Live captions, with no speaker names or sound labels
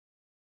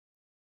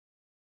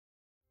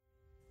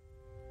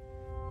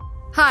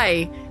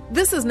Hi,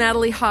 this is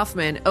Natalie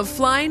Hoffman of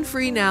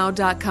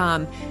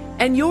FlyingFreeNow.com,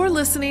 and you're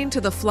listening to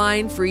the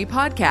Flying Free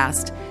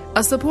Podcast,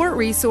 a support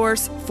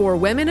resource for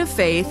women of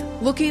faith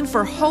looking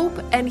for hope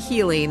and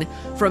healing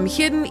from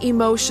hidden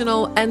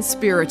emotional and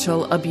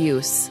spiritual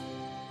abuse.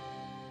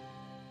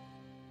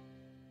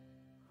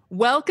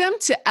 Welcome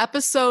to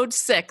episode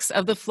 6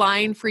 of the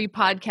Flying Free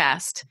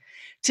Podcast.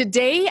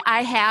 Today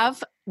I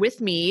have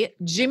with me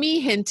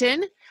Jimmy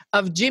Hinton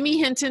of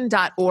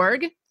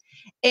jimmyhinton.org.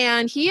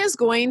 And we are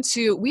going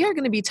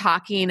to be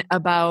talking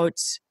about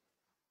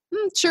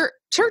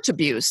church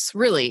abuse,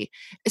 really,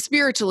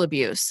 spiritual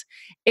abuse.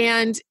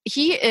 And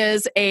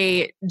has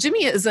a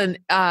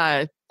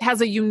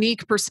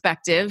unique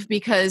perspective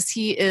because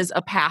he is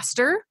a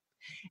pastor.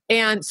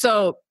 And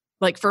so,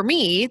 like for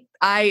me,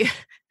 I've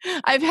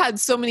had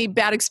so many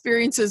bad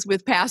experiences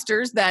with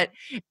pastors that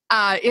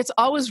it's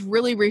always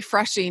really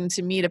refreshing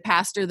to meet a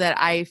pastor that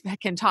I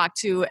can talk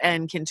to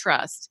and can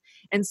trust.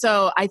 And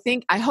so I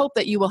hope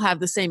that you will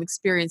have the same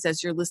experience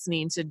as you're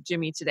listening to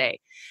Jimmy today.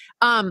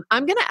 I'm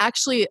going to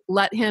actually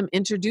let him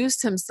introduce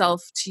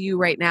himself to you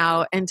right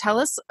now and tell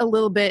us a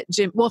little bit,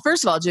 Jim. Well,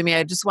 first of all, Jimmy,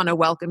 I just want to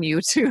welcome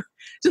you to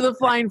the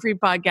Flying Free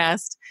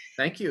Podcast.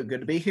 Thank you.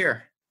 Good to be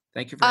here.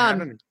 Thank you for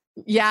having me.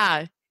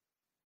 Yeah.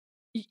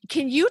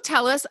 Can you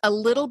tell us a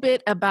little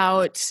bit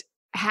about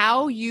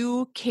how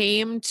you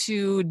came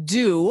to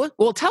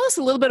tell us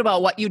a little bit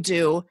about what you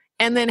do,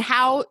 and then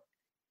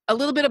a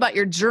little bit about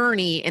your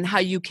journey and how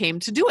you came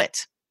to do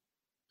it.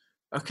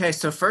 Okay,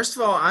 so first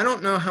of all, I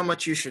don't know how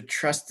much you should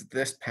trust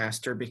this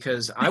pastor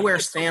because I wear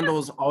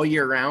sandals all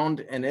year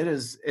round, and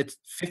it's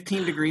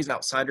 15 degrees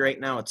outside right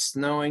now. It's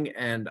snowing,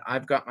 and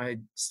I've got my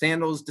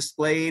sandals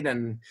displayed,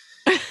 and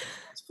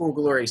it's full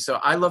glory. So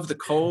I love the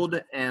cold,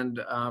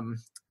 and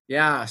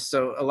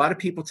so a lot of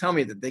people tell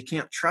me that they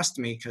can't trust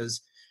me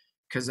because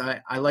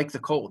I like the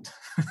cold.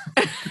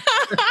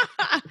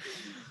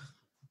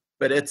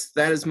 But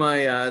that's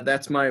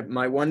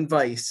my one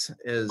vice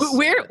is.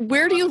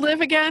 Where do you live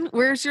again?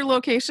 Where's your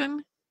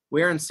location?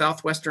 We're in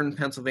southwestern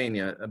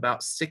Pennsylvania,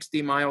 about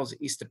 60 miles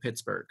east of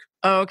Pittsburgh.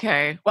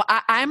 Okay. Well,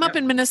 I'm up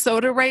in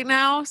Minnesota right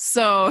now,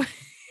 so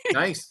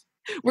nice.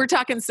 We're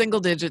talking single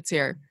digits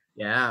here.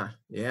 Yeah,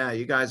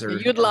 you guys are.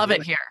 You'd love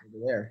it here.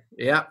 There.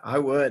 Yeah, I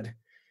would.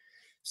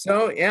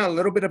 So a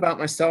little bit about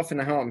myself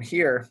and how I'm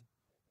here.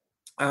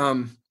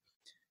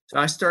 So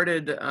I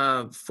started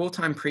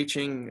full-time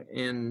preaching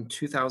in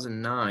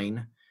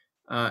 2009,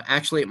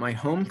 actually at my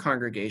home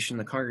congregation,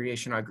 the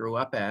congregation I grew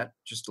up at,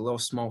 just a little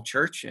small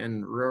church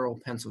in rural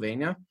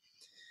Pennsylvania.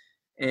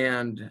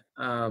 And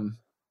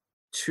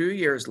 2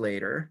 years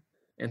later,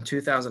 in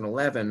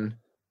 2011,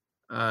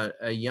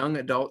 a young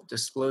adult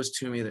disclosed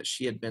to me that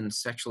she had been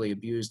sexually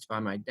abused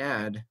by my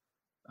dad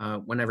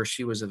whenever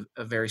she was a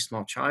very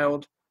small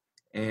child.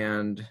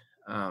 And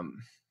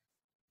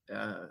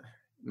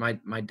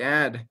my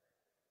dad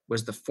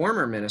was the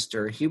former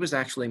minister. He was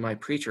actually my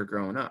preacher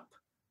growing up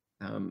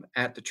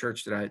at the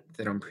church that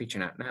I'm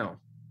preaching at now.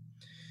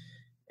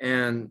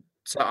 And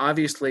so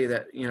obviously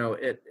that,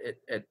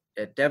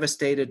 it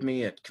devastated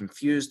me. It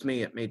confused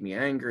me. It made me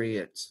angry.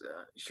 It's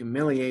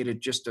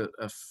humiliated. Just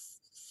a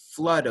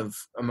flood of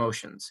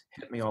emotions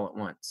hit me all at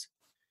once.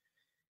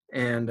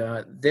 And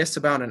this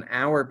about an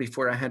hour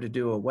before I had to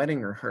do a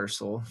wedding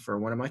rehearsal for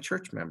one of my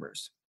church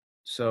members.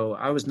 So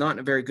I was not in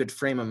a very good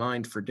frame of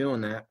mind for doing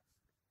that.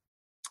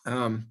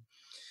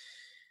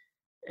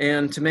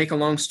 And to make a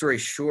long story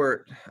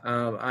short,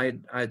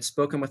 I'd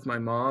spoken with my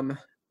mom,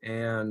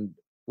 and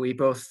we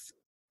both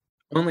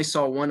only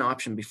saw one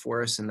option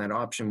before us, and that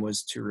option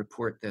was to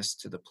report this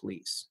to the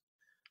police.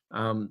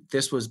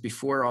 This was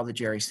before all the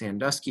Jerry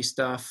Sandusky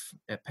stuff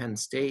at Penn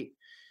State.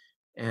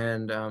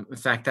 And in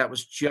fact, that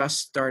was just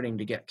starting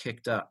to get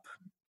kicked up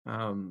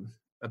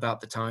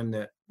about the time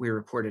that we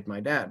reported my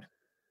dad.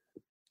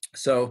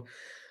 So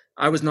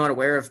I was not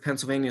aware of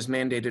Pennsylvania's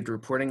mandated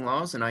reporting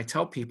laws, and I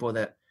tell people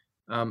that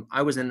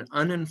I was an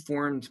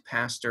uninformed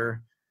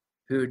pastor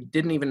who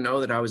didn't even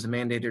know that I was a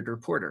mandated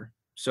reporter.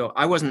 So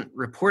I wasn't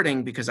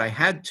reporting because I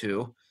had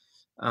to.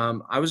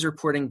 I was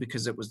reporting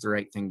because it was the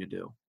right thing to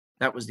do.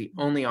 That was the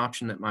only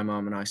option that my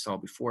mom and I saw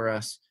before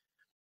us.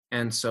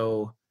 And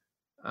so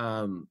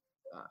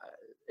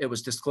it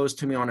was disclosed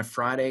to me on a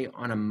Friday.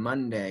 On a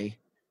Monday,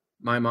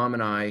 my mom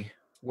and I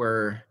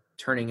were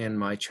turning in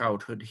my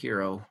childhood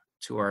hero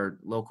to our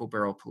local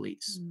borough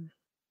police.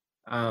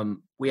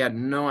 We had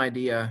no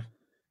idea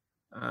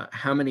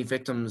how many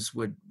victims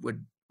would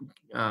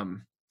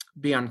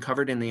be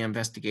uncovered in the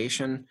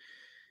investigation.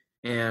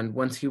 And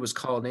once he was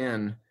called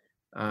in,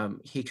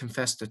 he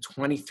confessed to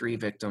 23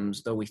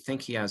 victims, though we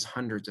think he has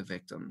hundreds of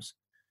victims.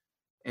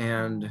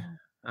 And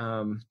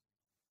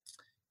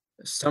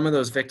some of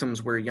those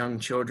victims were young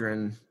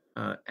children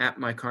at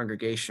my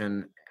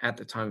congregation at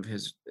the time of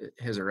his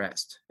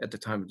arrest, at the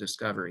time of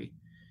discovery.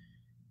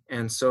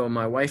 And so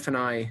my wife and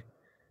I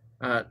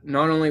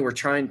not only were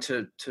trying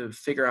to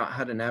figure out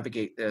how to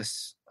navigate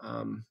this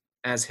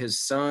as his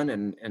son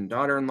and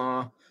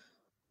daughter-in-law,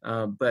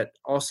 but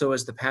also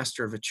as the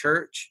pastor of a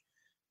church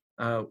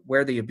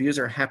where the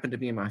abuser happened to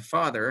be my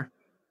father.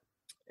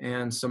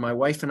 And so my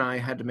wife and I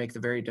had to make the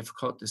very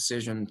difficult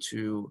decision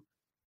to,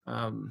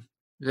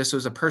 this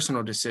was a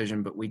personal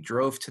decision, but we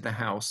drove to the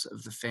house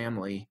of the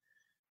family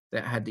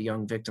that had the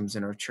young victims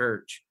in our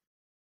church.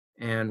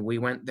 And we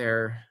went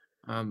there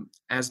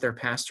as their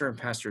pastor and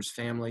pastor's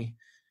family.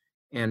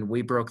 And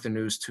we broke the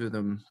news to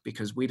them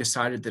because we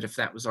decided that if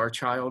that was our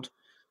child,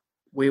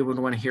 we would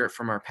want to hear it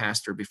from our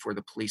pastor before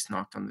the police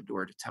knocked on the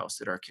door to tell us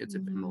that our kids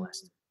had been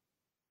molested.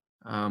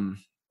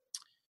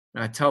 And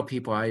I tell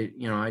people, I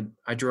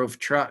drove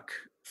truck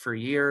for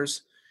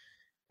years,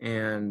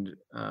 and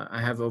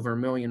I have over 1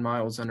 million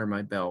miles under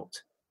my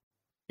belt.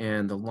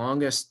 And the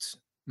longest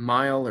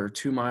mile or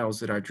 2 miles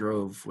that I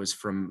drove was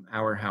from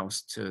our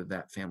house to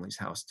that family's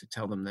house to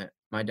tell them that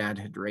my dad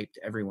had raped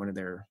every one of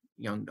their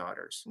young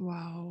daughters.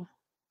 Wow.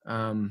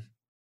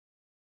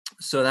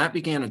 So that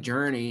began a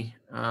journey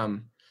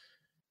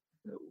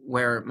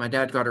where my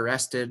dad got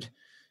arrested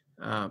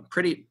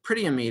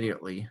pretty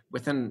immediately.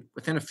 Within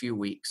a few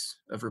weeks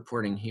of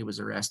reporting, he was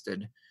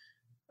arrested.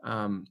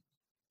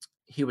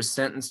 He was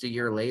sentenced a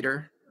year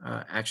later,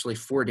 actually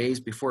 4 days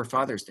before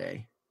Father's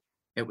Day.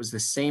 It was the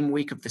same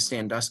week of the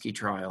Sandusky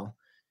trial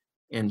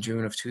in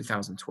June of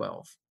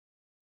 2012.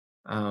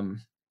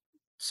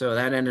 So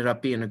that ended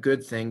up being a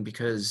good thing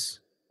because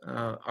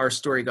our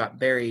story got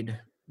buried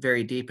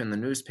very deep in the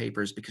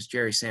newspapers because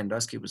Jerry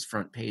Sandusky was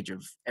front page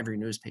of every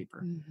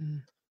newspaper.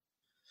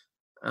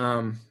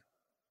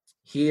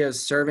 He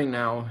is serving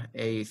now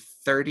a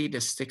 30 to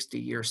 60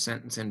 year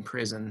sentence in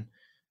prison.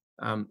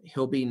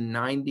 He'll be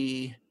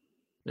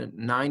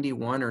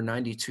 91 or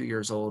 92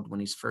 years old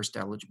when he's first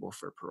eligible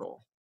for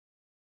parole.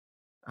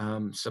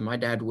 So my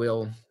dad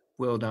will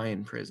die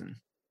in prison.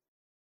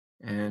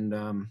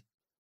 And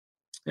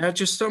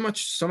just so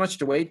much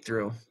to wade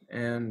through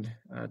and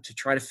to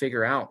try to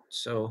figure out.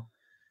 So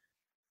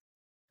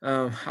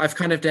I've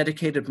kind of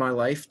dedicated my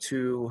life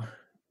to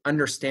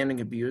understanding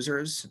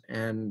abusers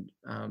and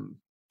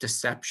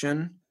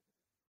deception,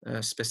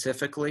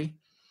 specifically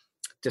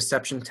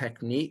deception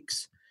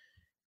techniques,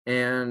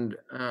 and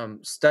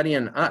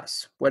studying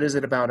us. What is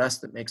it about us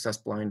that makes us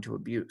blind to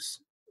abuse?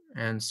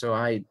 And so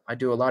I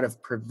do a lot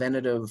of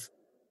preventative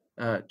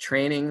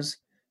trainings.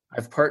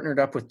 I've partnered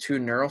up with 2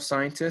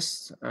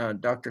 neuroscientists,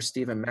 Dr.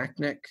 Stephen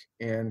Macknick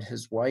and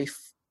his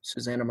wife,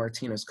 Susana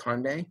Martinez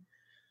Conde.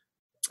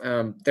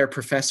 They're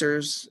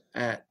professors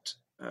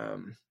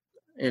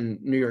in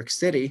New York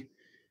City,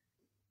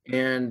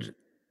 and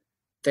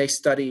they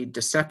study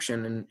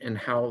deception and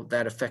how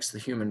that affects the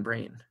human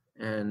brain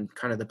and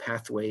kind of the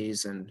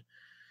pathways and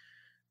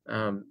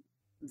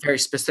very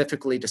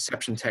specifically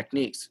deception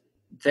techniques.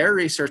 Their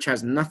research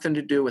has nothing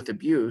to do with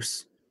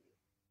abuse,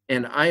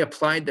 and I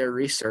applied their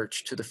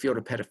research to the field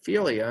of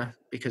pedophilia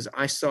because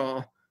I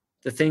saw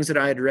the things that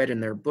I had read in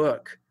their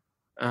book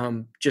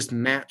just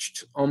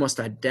matched almost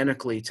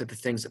identically to the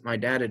things that my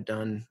dad had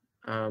done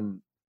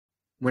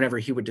whenever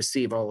he would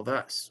deceive all of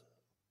us.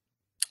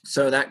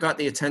 So that got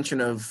the attention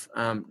of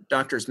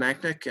Drs.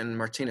 Macknick and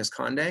Martinez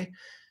Conde,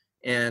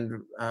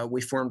 and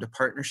we formed a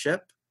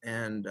partnership,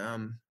 and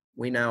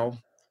we now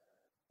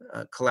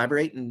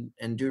collaborate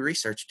and do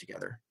research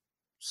together.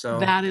 So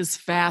that is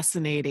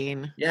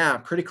fascinating. Yeah,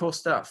 pretty cool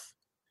stuff.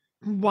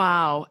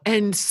 Wow.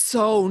 And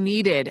so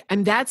needed.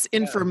 And that's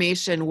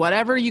information,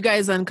 whatever you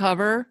guys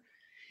uncover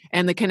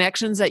and the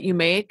connections that you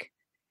make,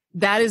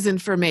 that is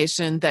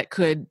information that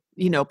could,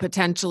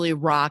 potentially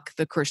rock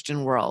the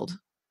Christian world.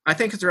 I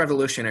think it's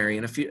revolutionary.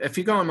 And if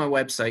you go on my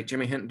website,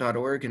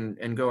 jimmyhinton.org,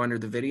 and go under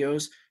the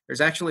videos,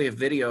 there's actually a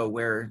video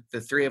where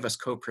the 3 of us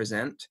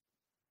co-present.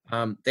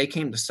 They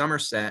came to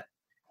Somerset,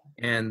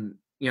 and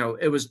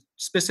it was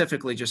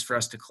specifically just for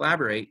us to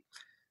collaborate.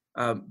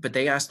 But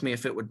they asked me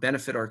if it would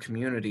benefit our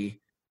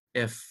community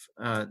if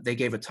they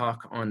gave a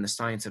talk on the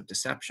science of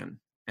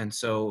deception. And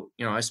so,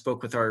 I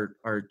spoke with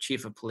our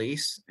chief of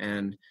police,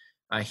 and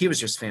he was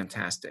just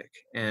fantastic.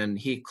 And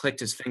he clicked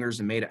his fingers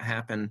and made it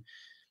happen.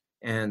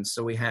 And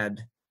so we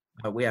had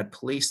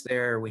police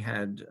there. We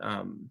had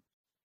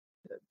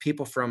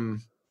people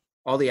from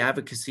all the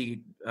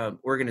advocacy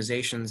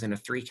organizations in a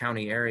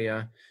 3-county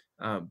area.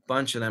 A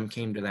bunch of them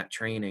came to that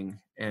training,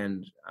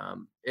 and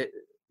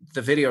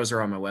the videos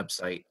are on my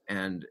website,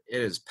 and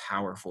it is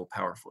powerful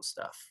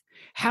stuff.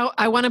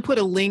 I want to put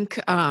a link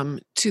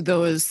to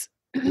those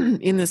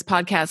in this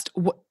podcast.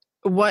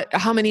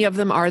 How many of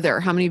them are there?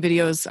 How many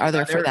videos are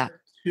there for that?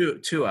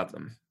 Two of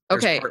them.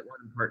 There's okay. Part 1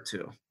 and Part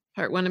 2.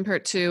 Part 1 and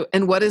Part 2.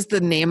 And what is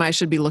the name I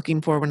should be looking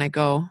for when I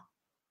go?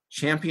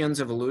 Champions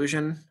of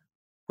Illusion,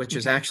 which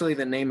is actually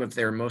the name of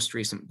their most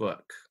recent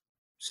book.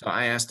 So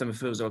I asked them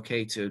if it was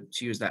okay to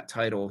use that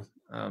title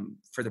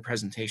for the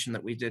presentation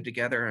that we did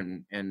together,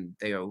 and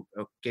they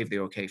gave the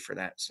okay for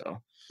that. So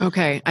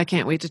okay, I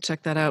can't wait to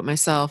check that out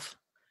myself.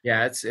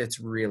 Yeah, it's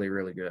really,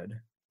 really good.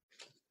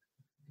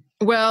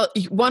 Well,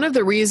 one of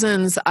the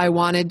reasons I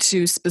wanted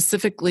to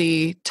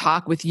specifically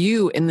talk with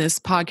you in this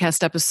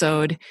podcast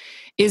episode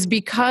is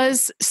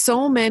because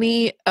so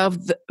many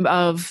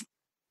of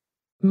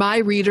my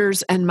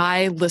readers and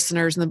my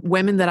listeners and the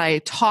women that I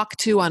talk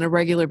to on a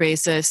regular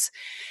basis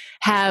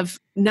have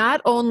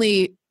not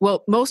only,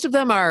 well, most of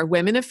them are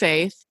women of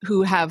faith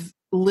who have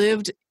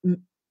lived,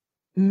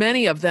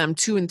 many of them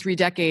 2 and 3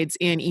 decades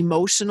in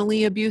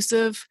emotionally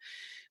abusive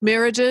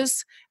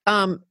marriages.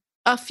 A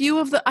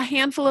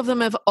handful of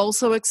them have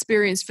also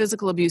experienced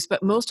physical abuse,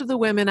 but most of the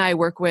women I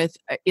work with,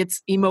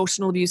 it's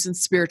emotional abuse and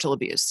spiritual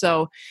abuse.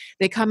 So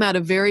they come out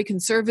of very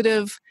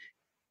conservative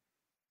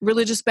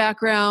religious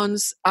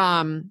backgrounds.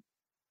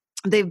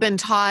 They've been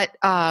taught,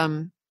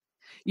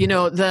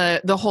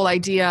 the whole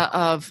idea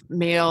of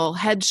male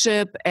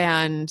headship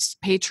and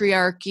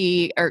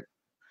patriarchy, or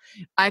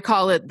I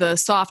call it the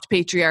soft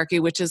patriarchy,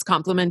 which is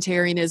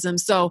complementarianism.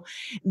 So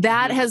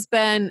that has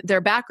been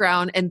their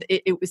background, and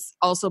it was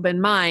also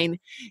been mine,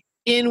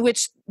 in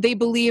which they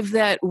believe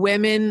that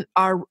women,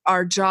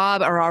 our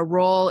job or our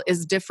role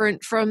is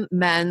different from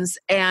men's,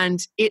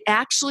 and it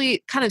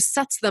actually kind of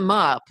sets them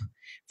up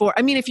for,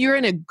 I mean, if you're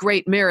in a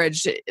great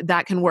marriage,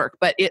 that can work,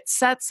 but it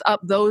sets up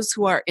those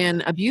who are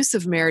in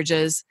abusive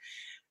marriages.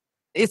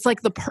 It's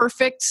like the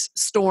perfect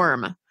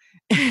storm.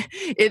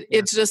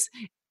 It's just,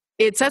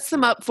 it sets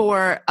them up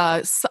for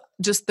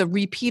just the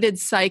repeated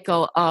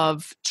cycle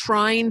of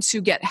trying to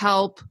get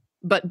help,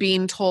 but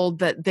being told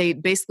that they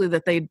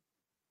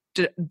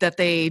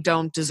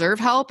don't deserve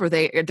help, or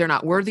they're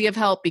not worthy of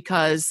help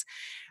because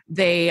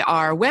they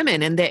are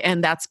women,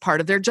 and that's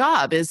part of their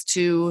job, is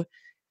to,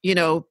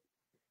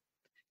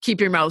 keep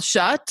your mouth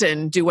shut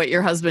and do what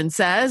your husband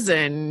says,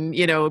 and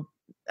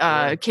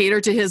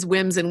cater to his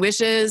whims and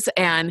wishes.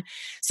 And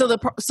so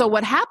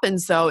what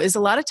happens though is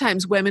a lot of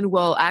times women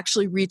will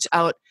actually reach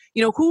out.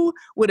 Who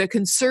would a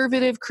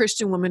conservative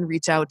Christian woman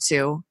reach out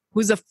to?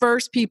 Who's the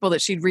first people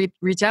that she'd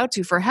reach out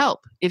to for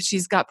help if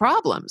she's got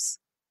problems?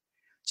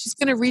 She's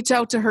going to reach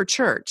out to her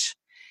church.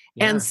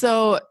 Yeah. And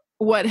so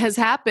what has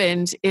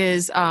happened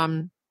is,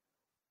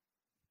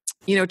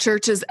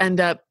 churches end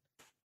up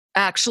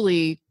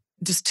actually,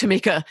 just to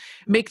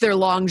make their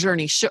long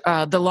journey,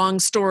 the long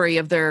story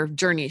of their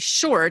journey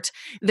short,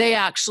 they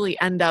actually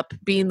end up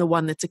being the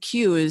one that's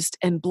accused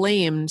and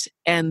blamed,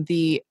 and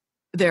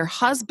their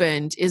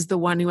husband is the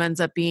one who ends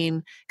up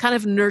being kind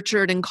of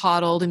nurtured and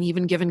coddled and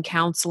even given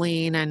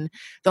counseling and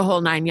the whole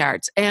 9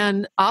 yards.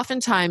 And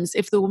oftentimes,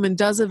 if the woman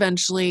does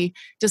eventually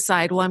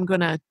decide, well, I'm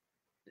going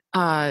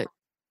to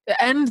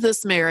end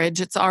this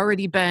marriage, it's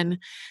already been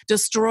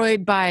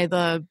destroyed by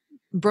the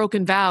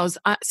broken vows,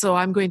 so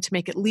I'm going to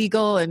make it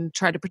legal and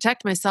try to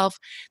protect myself,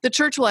 the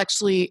church will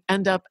actually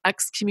end up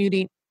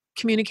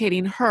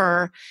excommunicating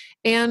her,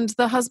 and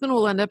the husband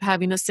will end up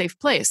having a safe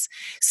place.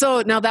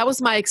 So now that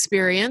was my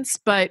experience,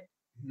 but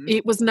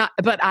it was not,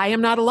 but I am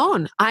not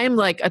alone. I am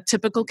like a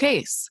typical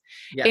case.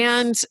 Yes.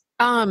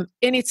 And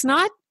it's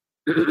not,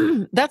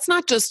 that's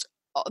not just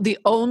the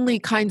only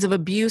kinds of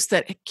abuse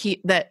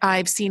that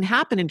I've seen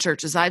happen in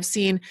churches. I've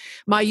seen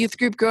my youth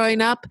group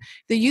growing up,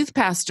 the youth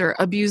pastor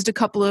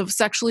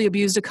sexually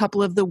abused a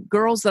couple of the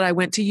girls that I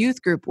went to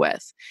youth group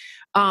with.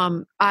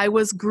 I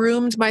was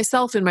groomed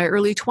myself in my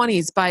early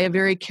 20s by a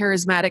very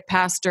charismatic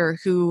pastor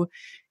who,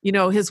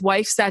 his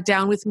wife sat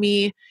down with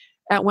me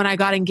when I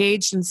got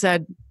engaged and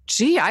said,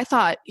 gee, I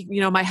thought,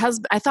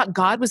 I thought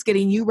God was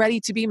getting you ready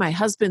to be my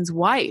husband's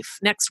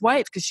next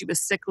wife, because she was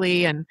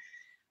sickly, and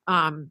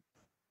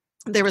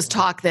there was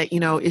talk that,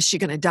 is she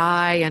going to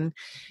die? And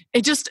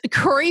it just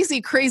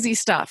crazy, crazy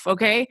stuff.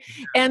 Okay.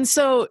 And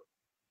so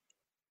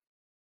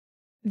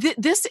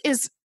this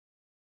is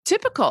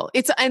typical.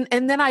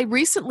 And then I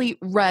recently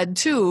read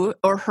too,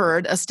 or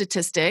heard a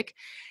statistic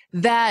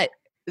that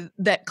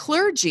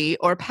clergy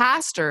or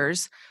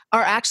pastors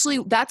are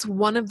actually, that's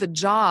one of the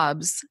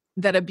jobs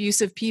that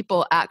abusive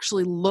people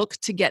actually look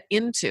to get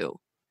into,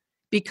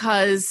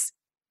 because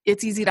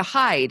it's easy to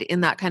hide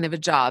in that kind of a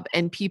job.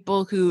 And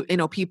people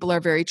are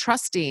very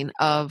trusting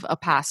of a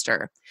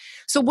pastor.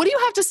 So what do you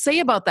have to say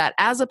about that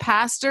as a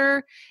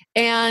pastor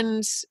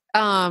and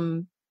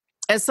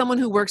as someone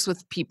who works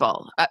with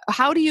people?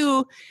 How do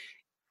you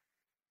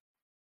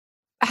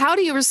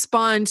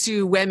respond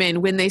to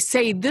women when they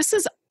say,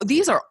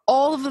 these are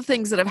all of the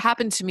things that have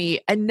happened to me,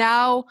 and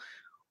now,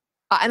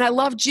 and I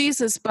love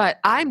Jesus, but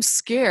I'm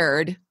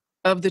scared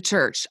of the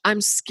church.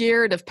 I'm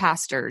scared of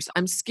pastors.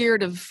 I'm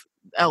scared of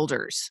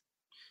elders?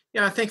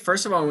 Yeah, I think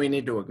first of all, we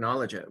need to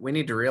acknowledge it. We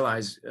need to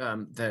realize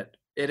that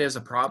it is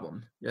a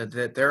problem,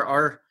 that there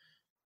are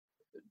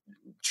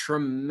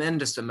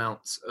tremendous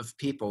amounts of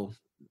people,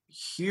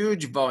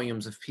 huge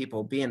volumes of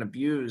people being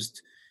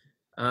abused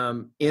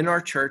in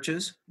our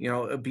churches.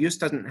 Abuse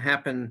doesn't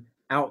happen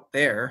out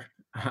there.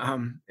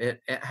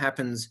 It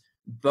happens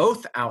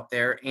both out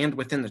there and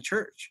within the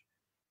church.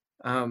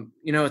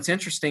 It's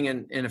interesting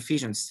in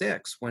Ephesians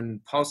 6,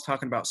 when Paul's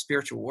talking about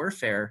spiritual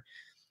warfare,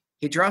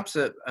 he drops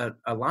a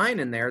line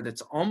in there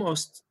that's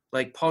almost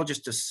like Paul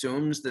just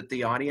assumes that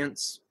the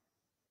audience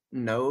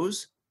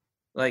knows.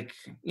 Like,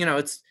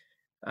 it's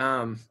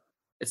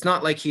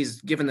not like he's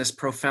given this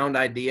profound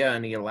idea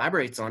and he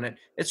elaborates on it.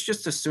 It's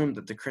just assumed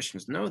that the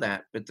Christians know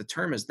that. But the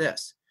term is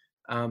this: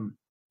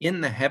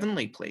 in the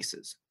heavenly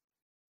places.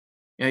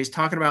 He's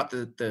talking about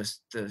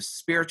the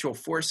spiritual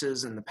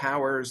forces and the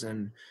powers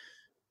and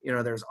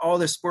there's all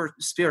this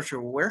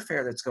spiritual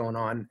warfare that's going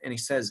on. And he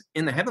says,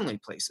 in the heavenly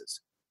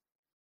places,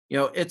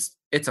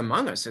 it's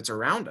among us, it's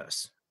around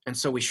us. And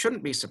so we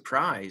shouldn't be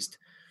surprised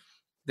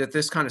that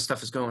this kind of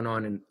stuff is going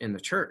on in the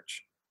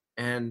church.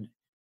 And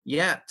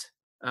yet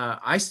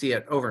I see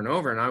it over and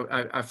over.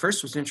 And I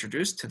first was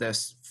introduced to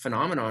this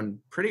phenomenon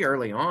pretty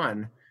early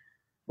on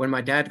when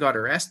my dad got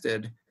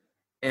arrested.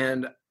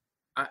 And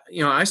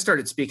I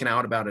started speaking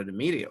out about it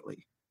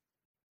immediately.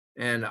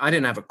 And I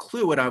didn't have a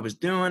clue what I was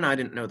doing. I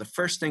didn't know the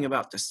first thing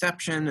about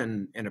deception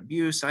and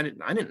abuse. I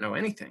didn't know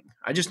anything.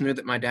 I just knew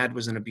that my dad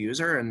was an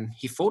abuser and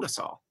he fooled us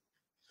all.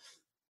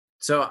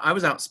 So I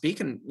was out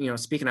speaking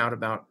out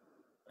about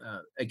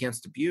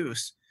against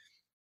abuse,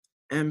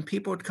 and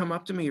people would come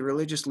up to me,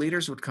 religious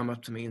leaders would come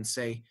up to me and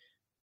say,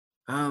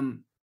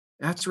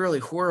 that's really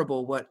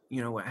horrible what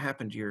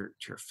happened to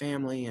your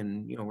family,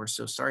 and we're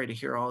so sorry to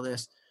hear all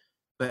this,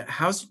 but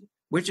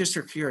we're just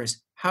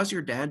curious, how's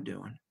your dad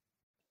doing?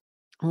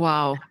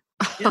 Wow.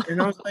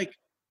 And I was like,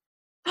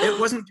 it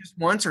wasn't just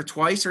once or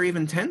twice or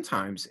even 10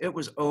 times. It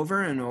was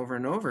over and over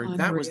and over. Unreal.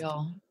 That was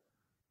the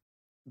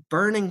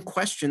burning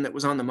question that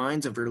was on the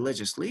minds of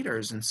religious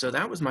leaders. And so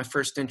that was my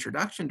first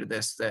introduction to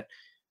this, that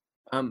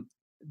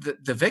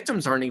the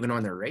victims aren't even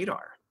on their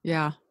radar.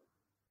 Yeah.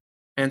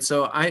 And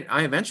so I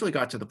eventually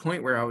got to the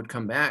point where I would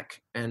come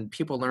back and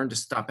people learned to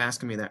stop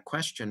asking me that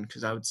question,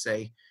 because I would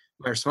say,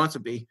 my response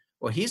would be,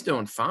 well, he's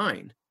doing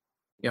fine.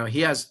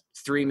 He has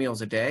 3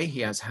 meals a day.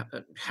 He has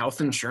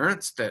health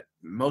insurance that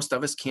most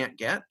of us can't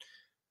get.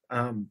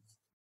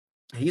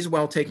 He's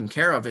well taken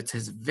care of. It's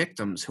his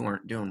victims who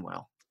aren't doing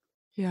well.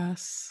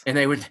 Yes. And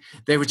they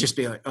would just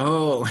be like,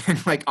 oh,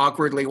 and like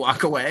awkwardly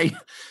walk away,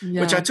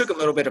 yes. Which I took a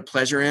little bit of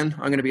pleasure in.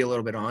 I'm going to be a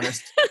little bit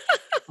honest.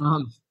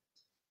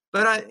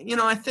 But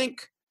I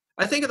think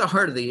at the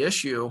heart of the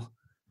issue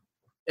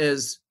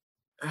is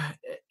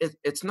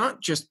it's not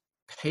just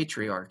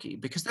patriarchy,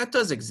 because that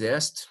does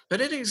exist,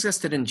 but it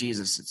existed in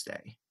Jesus's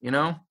day.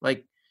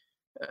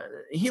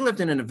 He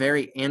lived in a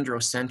very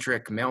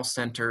androcentric,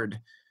 male-centered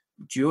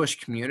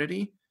Jewish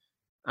community.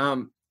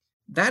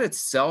 That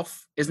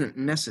itself isn't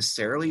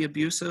necessarily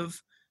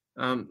abusive.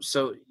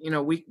 So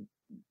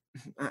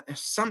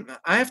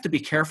I have to be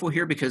careful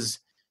here, because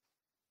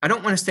I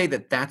don't want to say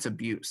that that's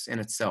abuse in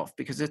itself,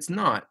 because it's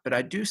not, but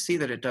I do see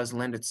that it does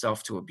lend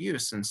itself to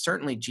abuse. And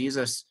certainly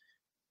Jesus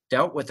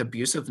dealt with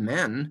abusive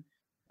men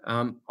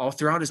all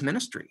throughout his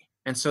ministry.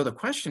 And so the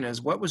question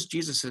is, what was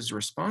Jesus's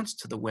response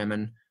to the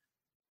women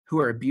who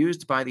are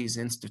abused by these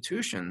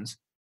institutions,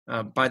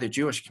 by the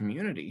Jewish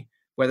community,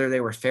 whether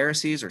they were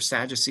Pharisees or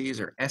Sadducees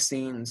or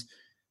Essenes?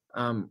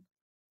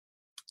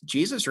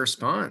 Jesus'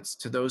 response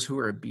to those who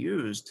are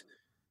abused,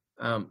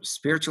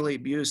 spiritually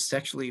abused,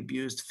 sexually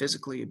abused,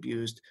 physically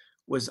abused,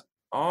 was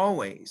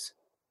always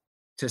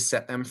to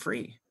set them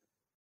free,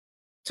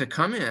 to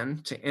come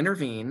in, to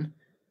intervene,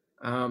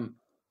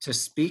 to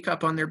speak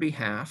up on their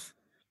behalf,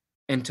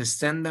 and to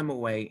send them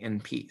away in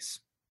peace.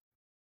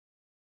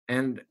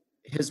 And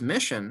his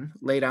mission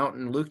laid out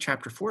in Luke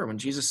chapter 4, when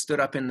Jesus stood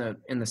up in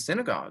the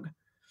synagogue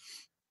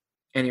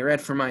and he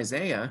read from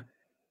Isaiah,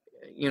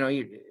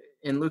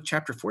 in Luke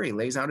chapter 4, he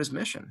lays out his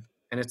mission,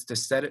 and it's to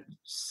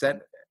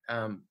set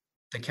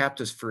the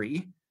captives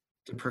free,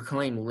 to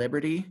proclaim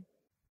liberty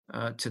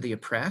to the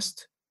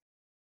oppressed,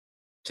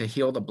 to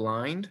heal the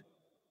blind.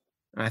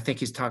 And I think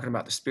he's talking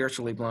about the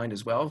spiritually blind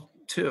as well,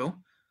 too.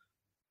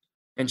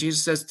 And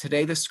Jesus says,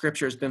 today this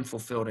scripture has been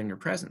fulfilled in your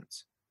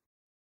presence.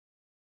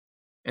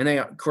 And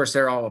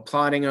they're all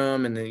applauding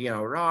him, and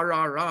rah,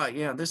 rah, rah.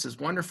 Yeah, this is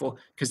wonderful,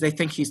 because they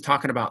think he's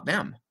talking about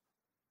them.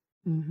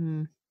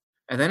 Mm-hmm.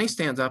 And then he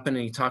stands up and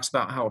he talks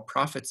about how a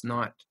prophet's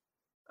not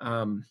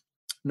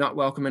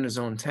welcome in his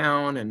own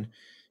town. And,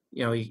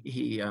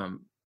 he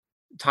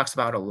talks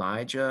about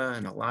Elijah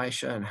and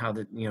Elisha, and how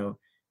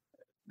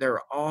there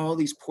are all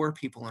these poor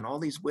people and all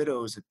these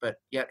widows, but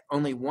yet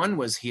only one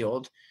was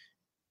healed,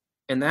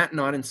 and that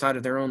not inside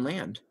of their own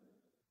land.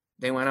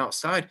 They went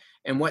outside.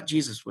 And what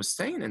Jesus was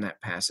saying in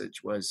that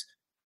passage was,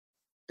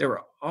 there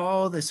were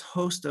all this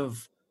host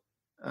of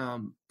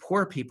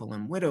poor people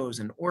and widows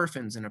and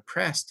orphans and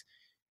oppressed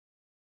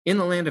in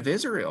the land of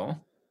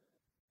Israel,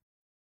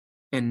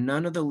 and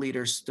none of the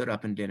leaders stood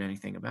up and did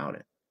anything about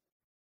it.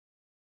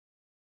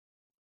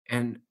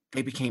 And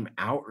they became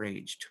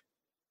outraged.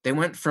 They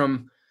went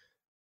from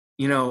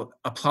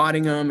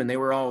applauding him, and they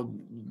were all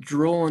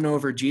drooling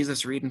over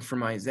Jesus reading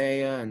from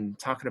Isaiah and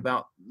talking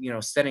about,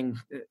 setting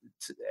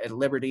at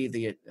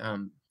liberty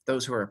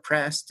those who are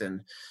oppressed.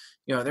 And,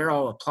 they're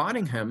all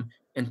applauding him,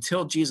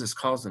 until Jesus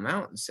calls them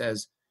out and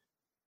says,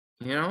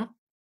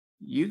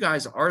 you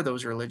guys are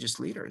those religious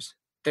leaders.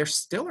 They're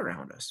still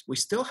around us. We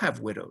still have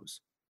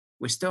widows.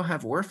 We still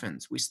have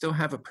orphans. We still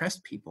have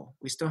oppressed people.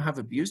 We still have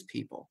abused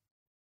people.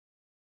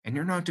 And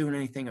you're not doing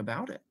anything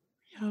about it.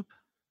 Yep.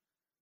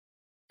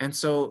 And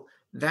so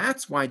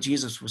that's why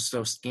Jesus was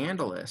so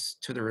scandalous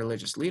to the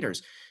religious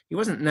leaders. He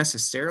wasn't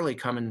necessarily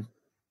coming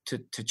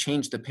to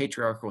change the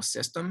patriarchal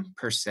system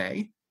per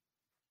se.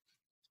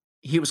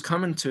 He was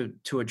coming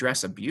to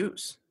address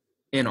abuse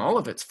in all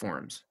of its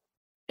forms.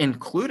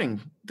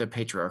 including the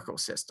patriarchal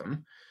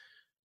system.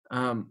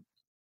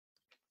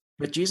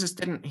 But Jesus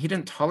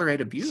didn't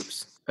tolerate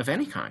abuse of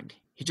any kind.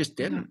 He just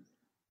didn't.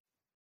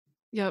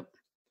 Yep.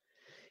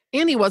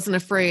 And he wasn't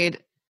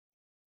afraid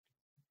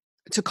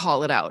to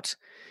call it out.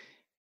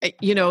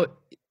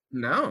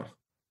 No.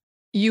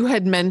 You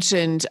had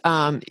mentioned,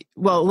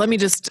 well, let me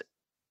just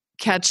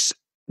catch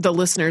the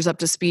listeners up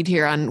to speed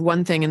here on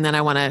one thing, and then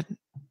I want to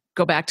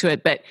go back to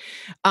it. But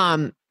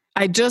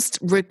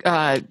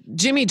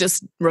Jimmy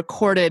just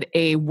recorded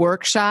a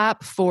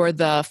workshop for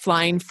the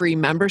Flying Free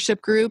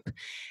membership group.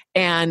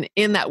 And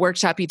in that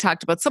workshop, he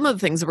talked about some of the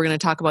things that we're going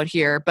to talk about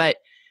here. But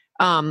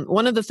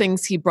one of the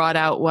things he brought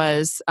out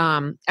was,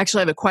 actually,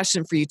 I have a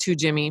question for you too,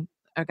 Jimmy.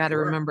 I got to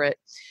remember it,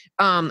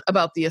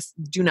 about the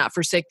do not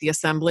forsake the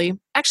assembly.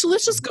 Actually,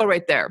 let's just go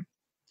right there.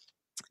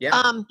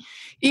 Yeah.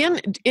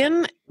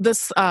 In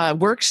this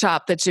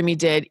workshop that Jimmy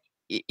did,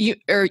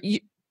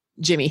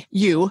 Jimmy,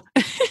 you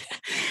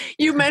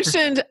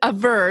mentioned a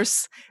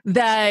verse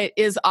that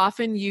is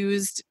often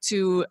used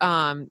to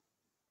kind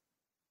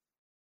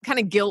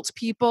of guilt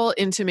people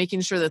into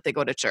making sure that they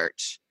go to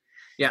church.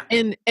 Yeah.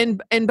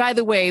 And by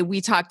the way,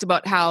 we talked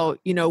about how,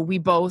 we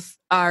both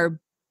are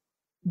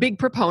big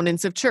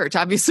proponents of church.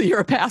 Obviously,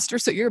 you're a pastor,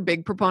 so you're a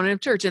big proponent of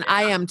church, and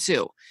I am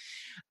too.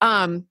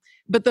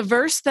 But the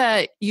verse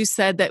that you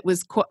said that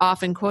was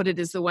often quoted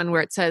is the one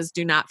where it says,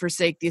 "Do not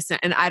forsake the assembly."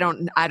 And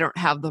I don't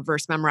have the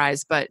verse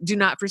memorized, but "Do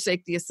not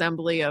forsake the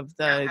assembly of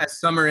the." As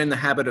some are in the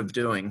habit of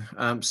doing.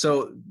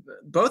 So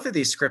both of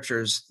these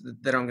scriptures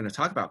that I'm going to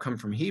talk about come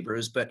from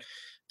Hebrews, but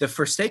the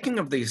forsaking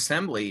of the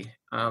assembly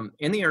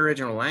in the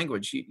original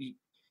language,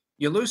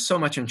 you lose so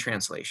much in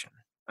translation.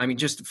 I mean,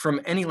 just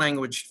from any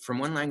language, from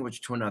one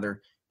language to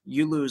another,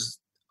 you lose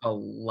a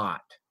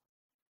lot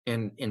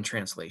in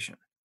translation.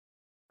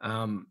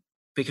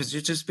 Because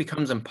it just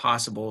becomes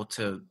impossible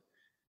to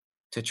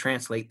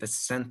translate the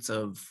sense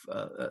of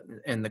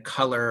and the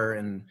color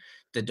and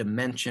the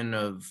dimension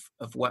of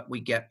what we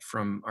get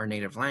from our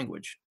native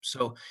language.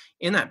 So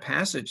in that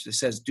passage that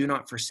says, "Do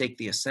not forsake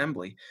the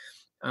assembly,"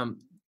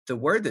 the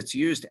word that's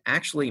used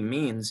actually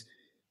means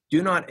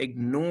do not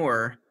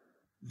ignore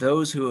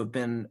those who have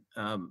been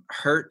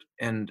hurt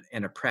and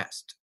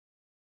oppressed.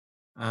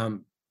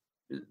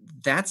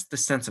 That's the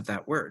sense of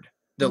that word,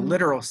 the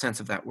literal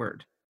sense of that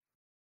word.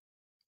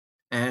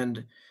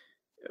 And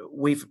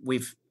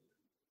we've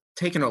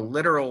taken a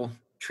literal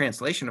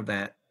translation of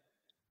that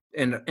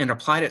and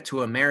applied it to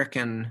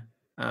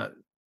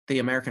the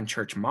American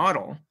church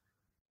model,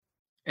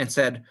 and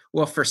said,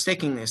 well,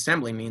 forsaking the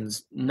assembly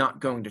means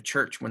not going to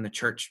church when the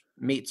church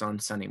meets on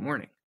Sunday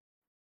morning.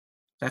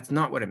 That's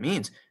not what it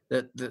means.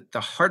 The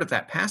heart of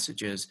that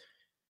passage is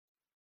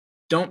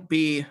don't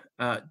be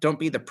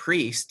the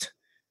priest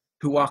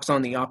who walks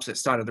on the opposite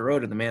side of the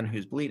road of the man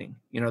who's bleeding.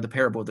 The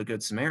parable of the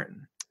Good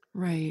Samaritan.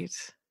 Right.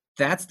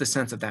 That's the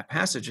sense of that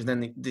passage. And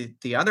then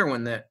the other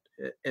one that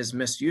is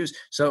misused.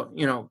 So,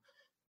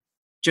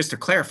 just to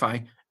clarify,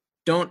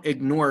 don't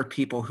ignore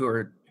people who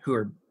are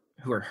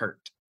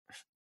hurt.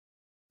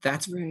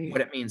 That's right.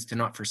 what it means to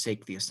not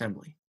forsake the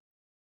assembly.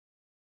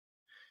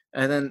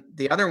 And then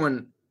the other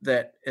one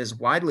that is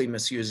widely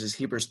misused is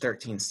Hebrews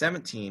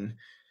 13:17.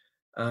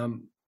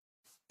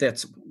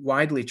 That's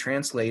widely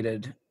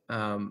translated,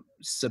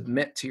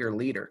 submit to your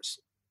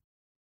leaders.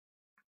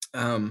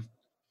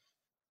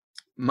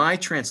 My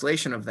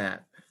translation of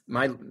that,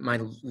 my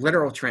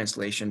literal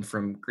translation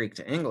from Greek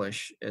to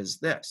English is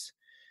this: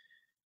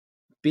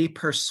 be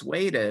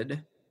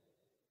persuaded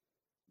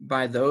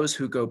by those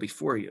who go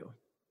before you.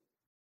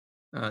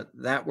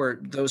 That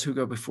word, those who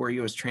go before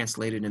you, is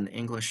translated in the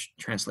English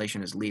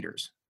translation as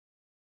leaders.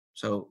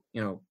 So,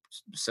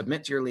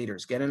 submit to your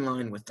leaders, get in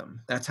line with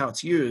them. That's how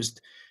it's used,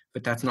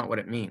 but that's not what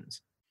it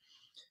means.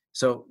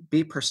 So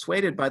be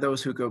persuaded by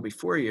those who go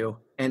before you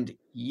and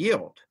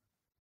yield.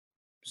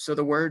 So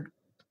the word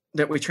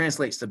that we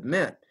translate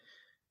submit,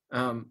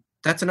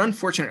 that's an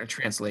unfortunate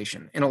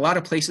translation. In a lot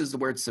of places, the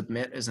word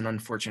submit is an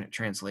unfortunate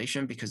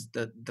translation because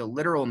the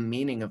literal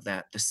meaning of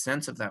that, the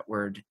sense of that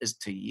word, is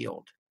to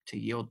yield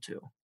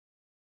to.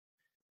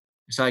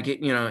 So I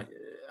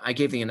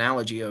gave the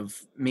analogy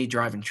of me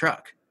driving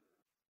truck.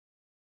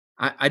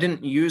 I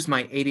didn't use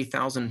my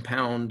 80,000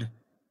 pound,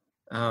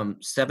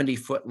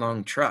 70-foot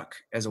long truck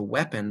as a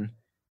weapon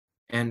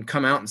and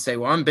come out and say,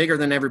 well, I'm bigger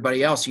than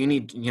everybody else. You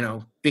need,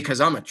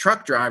 because I'm a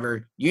truck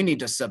driver, you need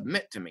to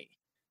submit to me.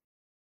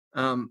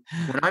 When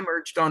I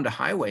merged onto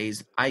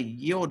highways, I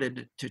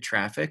yielded to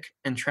traffic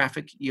and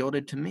traffic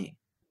yielded to me.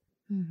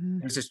 Mm-hmm.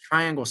 There's this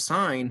triangle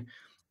sign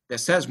that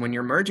says when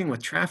you're merging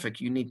with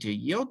traffic, you need to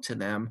yield to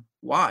them.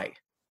 Why?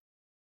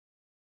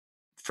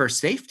 For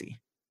safety.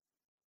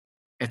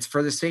 It's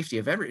for the safety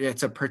of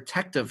it's a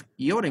protective,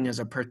 yielding is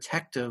a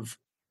protective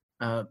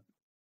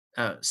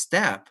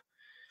step.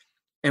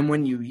 And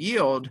when you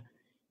yield,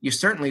 you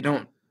certainly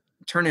don't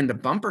turn into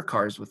bumper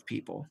cars with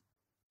people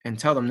and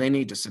tell them they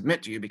need to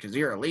submit to you because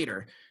you're a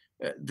leader.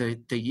 The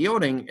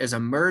yielding is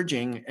a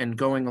merging and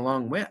going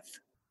along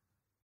with.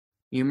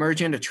 You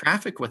merge into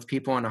traffic with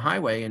people on a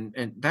highway,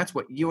 and that's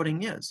what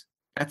yielding is.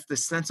 That's the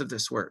sense of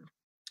this word.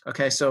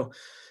 Okay, so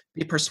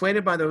be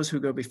persuaded by those who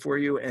go before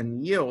you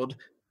and yield,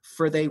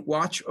 for they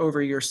watch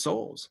over your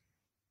souls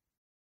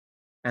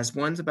as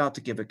one's about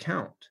to give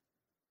account,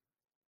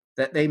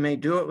 that they may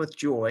do it with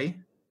joy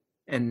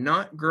and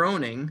not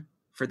groaning,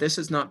 for this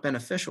is not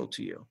beneficial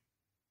to you.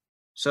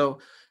 So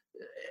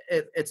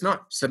it's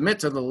not submit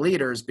to the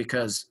leaders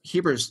because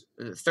Hebrews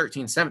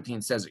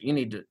 13:17 says you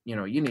need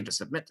to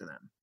submit to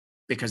them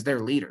because they're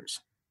leaders.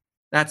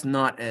 That's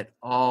not at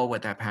all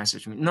what that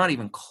passage means, not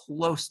even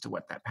close to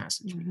what that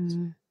passage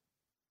means.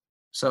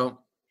 So,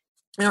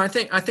 I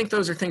think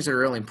those are things that are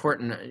really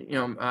important.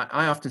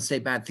 I often say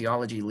bad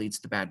theology leads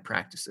to bad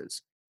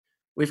practices.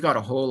 We've got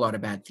a whole lot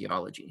of bad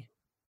theology.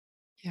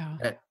 Yeah.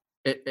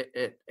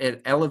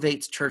 It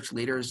elevates church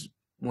leaders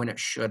when it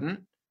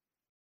shouldn't.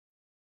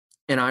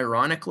 And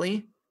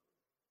ironically,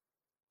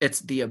 it's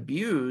the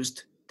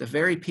abused, the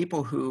very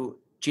people who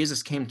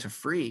Jesus came to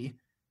free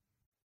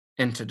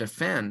and to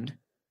defend.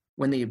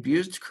 When the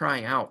abused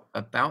cry out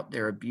about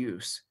their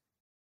abuse,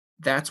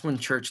 that's when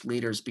church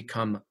leaders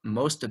become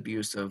most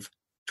abusive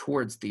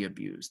towards the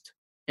abused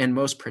and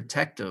most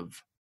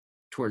protective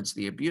towards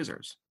the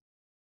abusers.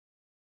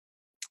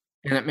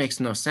 And it makes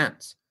no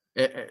sense.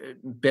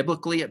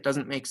 Biblically, it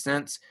doesn't make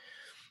sense.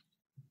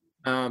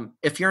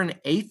 If you're an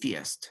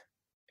atheist,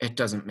 it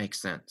doesn't make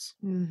sense.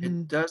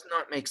 It does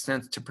not make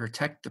sense to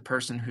protect the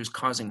person who's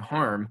causing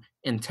harm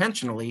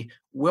intentionally,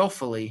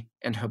 willfully,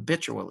 and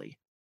habitually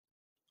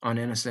on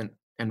innocent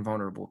and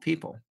vulnerable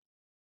people.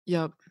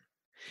 Yep.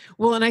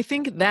 Well, and I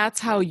think that's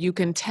how you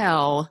can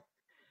tell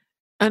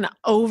an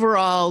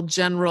overall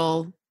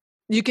general,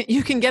 you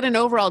can get an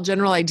overall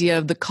general idea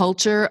of the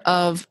culture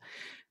of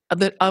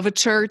a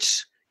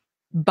church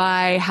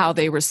by how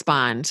they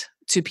respond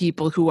to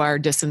people who are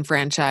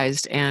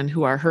disenfranchised and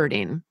who are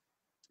hurting.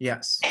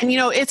 Yes. And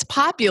it's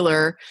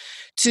popular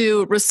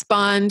to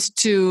respond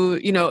to,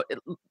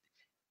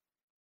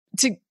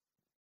 to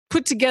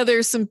put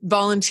together some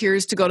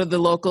volunteers to go to the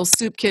local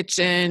soup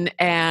kitchen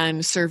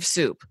and serve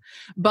soup.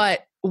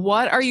 But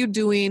what are you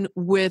doing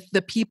with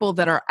the people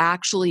that are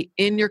actually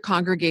in your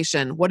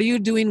congregation? What are you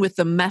doing with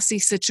the messy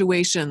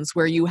situations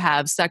where you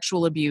have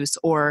sexual abuse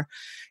or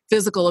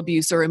physical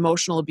abuse or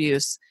emotional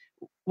abuse?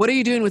 What are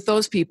you doing with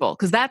those people?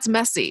 Because that's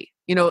messy,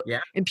 Yeah.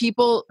 and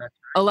people,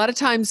 a lot of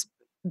times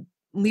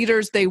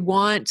leaders, they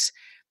want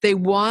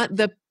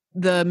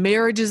the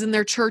marriages in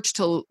their church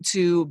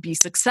to be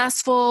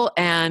successful,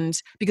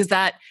 and because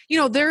that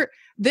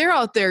they're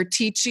out there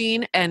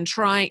teaching and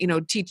trying,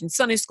 teaching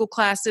Sunday school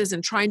classes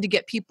and trying to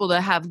get people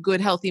to have good,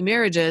 healthy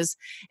marriages.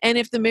 And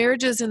if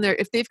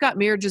they've got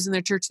marriages in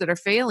their church that are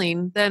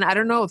failing, then I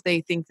don't know if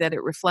they think that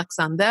it reflects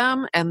on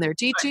them and their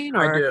teaching.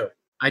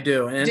 I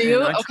do. And, do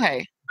you? and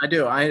Okay. I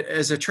do.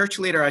 As a church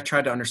leader, I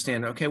tried to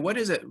understand, okay, what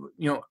is it?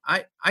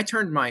 I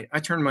turned my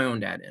own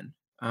dad in,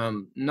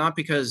 not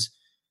because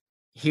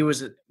he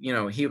was a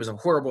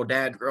horrible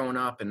dad growing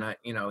up, and I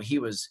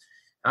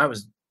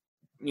was,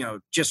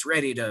 just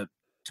ready to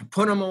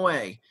put him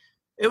away.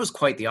 It was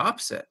quite the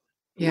opposite.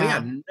 We Yeah.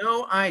 had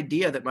no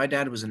idea that my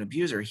dad was an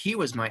abuser. He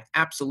was my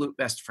absolute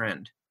best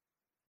friend.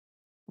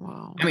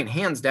 Wow. I mean,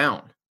 hands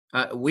down.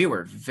 We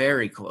were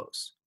very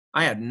close.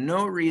 I had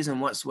no reason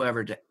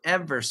whatsoever to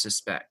ever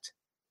suspect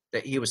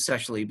that he was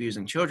sexually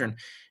abusing children.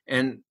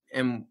 And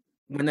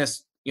when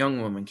this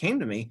young woman came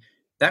to me,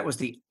 that was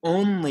the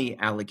only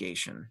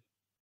allegation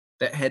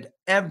that had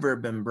ever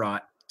been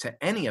brought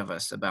to any of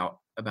us about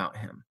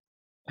him.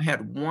 I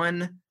had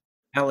one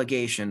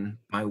allegation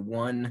by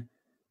one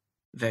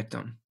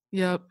victim.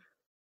 Yep.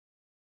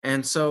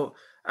 And so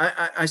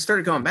I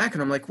started going back,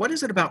 and I'm like, what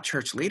is it about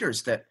church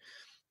leaders that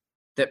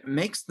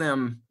makes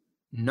them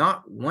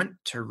not want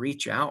to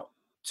reach out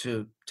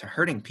to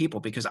hurting people?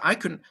 Because I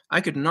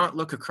could not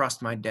look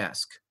across my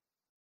desk,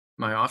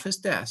 my office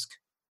desk.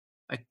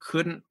 I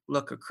couldn't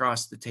look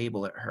across the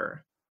table at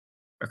her,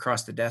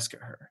 across the desk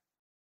at her,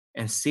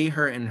 and see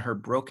her in her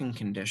broken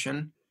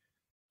condition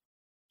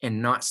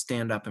and not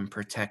stand up and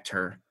protect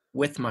her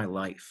with my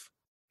life.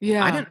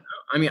 Yeah. I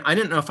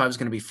didn't know if I was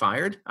going to be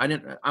fired. I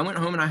went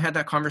home and I had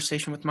that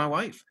conversation with my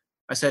wife.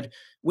 I said,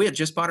 we had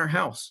just bought our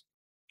house.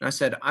 And I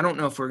said, I don't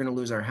know if we're going to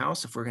lose our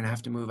house, if we're going to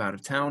have to move out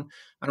of town.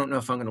 I don't know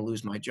if I'm going to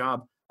lose my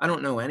job. I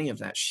don't know any of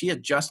that. She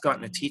had just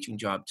gotten a teaching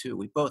job too.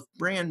 We both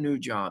brand new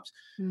jobs.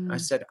 I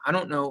said, I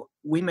don't know.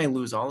 We may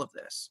lose all of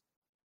this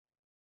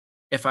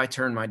if I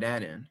turn my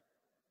dad in.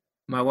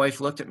 My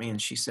wife looked at me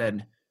and she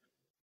said,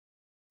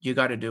 you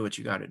got to do what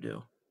you got to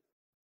do.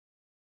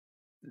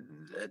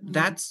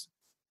 That's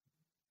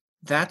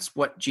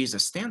what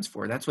Jesus stands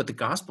for. That's what the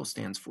gospel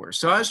stands for.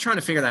 So I was trying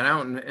to figure that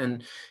out.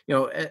 And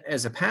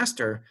as a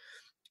pastor,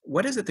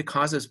 what is it that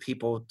causes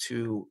people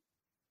to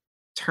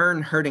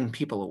turn hurting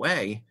people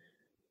away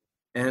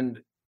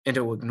and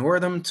to ignore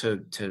them,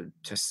 to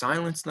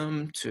silence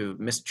them, to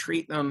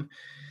mistreat them?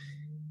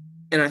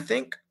 And I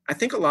think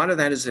a lot of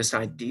that is this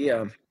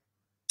idea.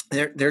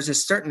 There's a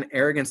certain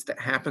arrogance that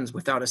happens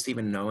without us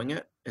even knowing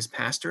it as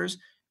pastors,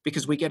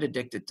 because we get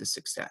addicted to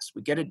success.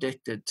 We get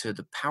addicted to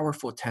the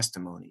powerful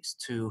testimonies,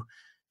 to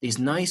these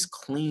nice,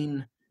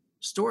 clean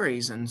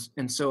stories.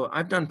 And so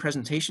I've done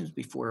presentations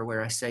before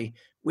where I say,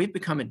 we've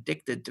become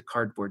addicted to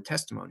cardboard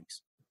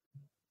testimonies.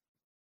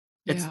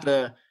 It's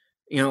Yeah.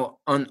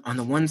 on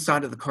the one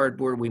side of the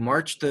cardboard, we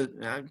march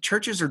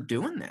churches are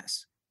doing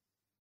this.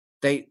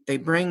 They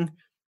bring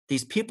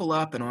these people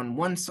up, and on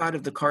one side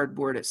of the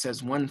cardboard, it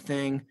says one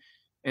thing,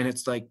 and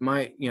it's like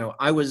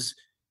I was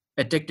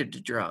addicted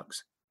to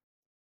drugs.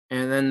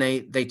 And then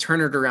they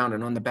turn it around,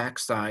 and on the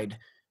backside,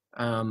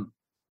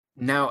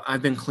 now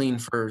I've been clean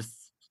for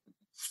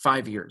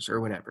 5 years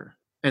or whatever.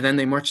 And then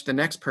they march the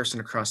next person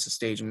across the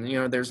stage,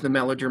 and there's the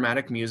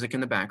melodramatic music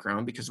in the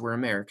background because we're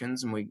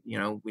Americans, and we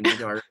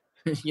need our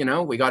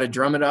we got to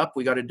drum it up,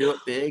 we got to do it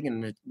big,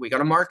 and we got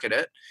to market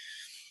it.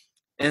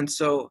 And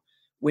so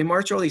we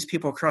march all these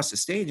people across the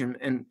stage,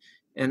 and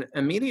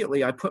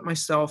immediately I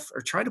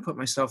try to put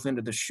myself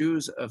into the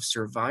shoes of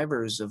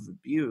survivors of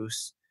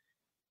abuse.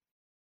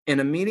 And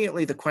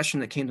immediately the question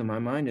that came to my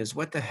mind is,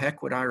 what the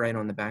heck would I write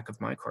on the back of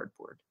my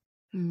cardboard?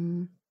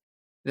 Mm.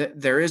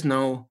 There's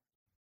no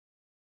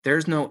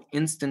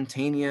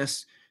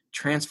instantaneous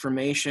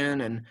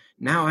transformation, and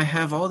now I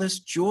have all this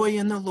joy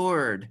in the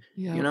Lord.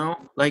 Yeah.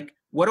 Like,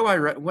 what do I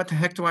write? What the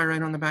heck do I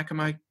write on the back of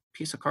my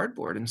piece of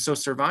cardboard? And so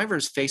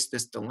survivors face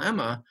this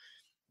dilemma.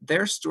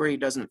 Their story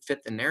doesn't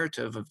fit the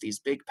narrative of these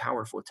big,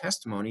 powerful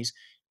testimonies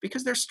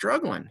because they're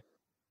struggling.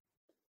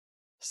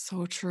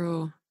 So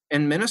true.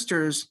 And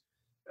ministers,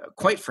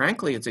 quite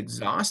frankly, it's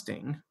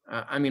exhausting.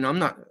 I mean, I'm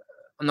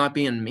not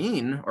being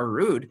mean or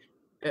rude.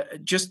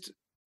 Just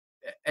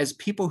as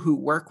people who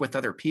work with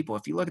other people,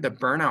 if you look at the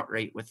burnout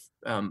rate with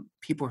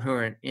people who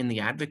are in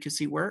the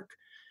advocacy work,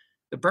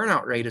 the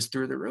burnout rate is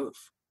through the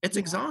roof. It's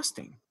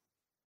exhausting.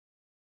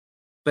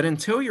 But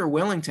until you're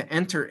willing to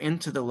enter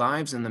into the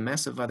lives and the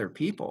mess of other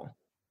people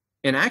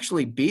and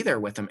actually be there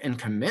with them and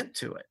commit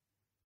to it,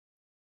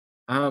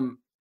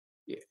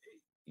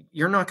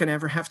 you're not going to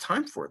ever have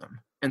time for them.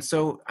 And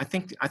so I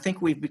think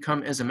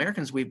as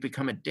Americans, we've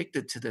become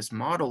addicted to this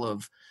model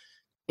of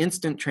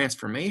instant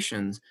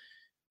transformations.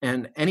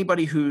 And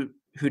anybody who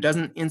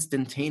doesn't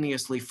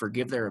instantaneously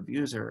forgive their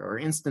abuser, or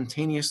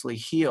instantaneously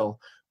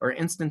heal, or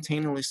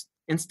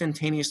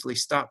instantaneously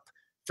stop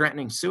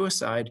threatening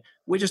suicide,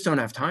 we just don't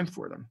have time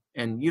for them.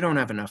 And you don't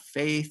have enough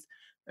faith,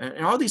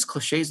 and all these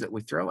cliches that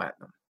we throw at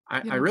them.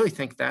 I really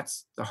think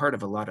that's the heart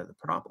of a lot of the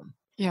problem.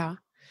 Yeah.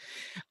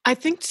 I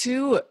think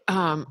too,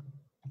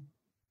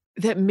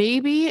 that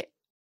maybe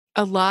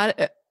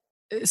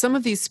some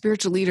of these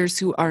spiritual leaders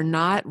who are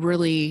not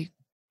really,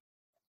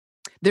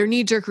 their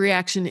knee-jerk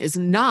reaction is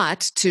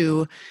not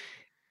to,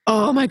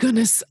 oh my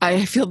goodness,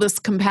 I feel this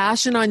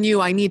compassion on you,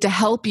 I need to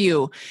help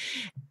you.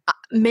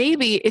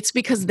 Maybe it's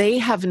because they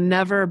have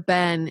never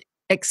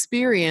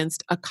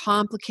experienced a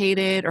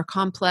complicated or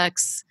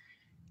complex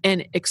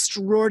and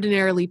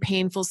extraordinarily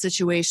painful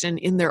situation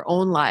in their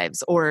own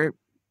lives, or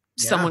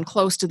someone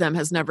close to them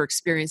has never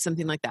experienced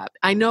something like that.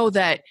 I know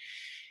that,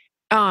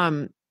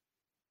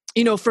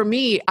 for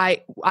me,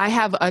 I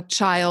have a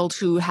child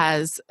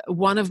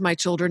one of my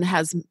children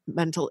has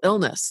mental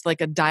illness, like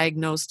a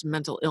diagnosed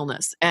mental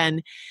illness.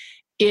 And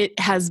it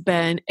has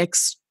been,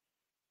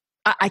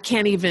 I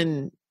can't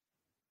even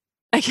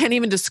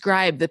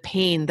describe the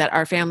pain that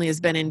our family has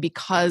been in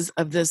because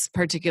of this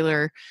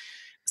particular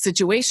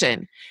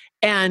situation.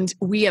 And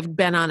we have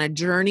been on a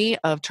journey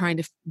of trying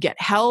to get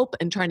help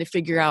and trying to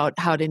figure out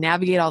how to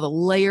navigate all the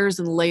layers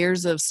and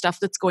layers of stuff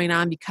that's going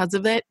on because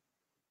of it.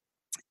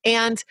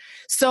 And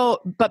so,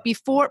 but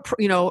before,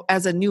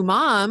 as a new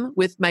mom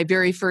with my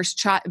very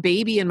first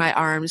baby in my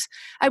arms,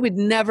 I would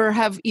never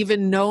have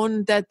even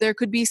known that there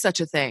could be such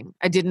a thing.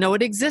 I didn't know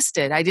it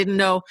existed. I didn't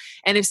know.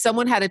 And if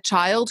someone had a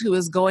child who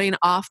was going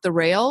off the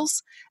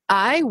rails,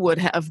 I would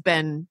have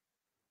been,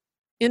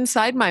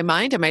 inside my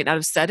mind, I might not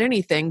have said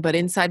anything, but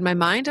inside my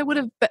mind, I would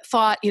have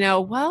thought,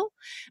 well,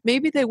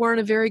 maybe they weren't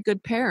a very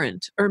good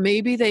parent, or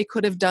maybe they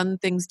could have done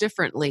things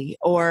differently,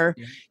 or,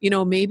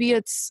 maybe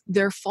it's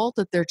their fault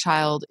that their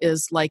child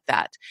is like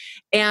that.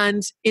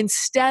 And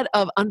instead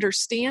of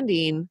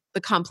understanding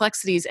the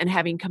complexities and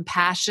having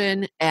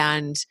compassion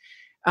and,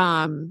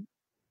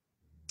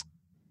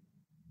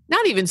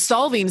 not even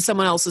solving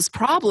someone else's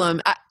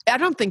problem. I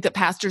don't think that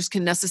pastors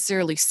can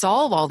necessarily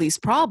solve all these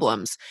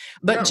problems,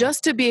 but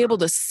just to be able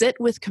to sit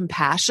with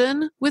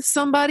compassion with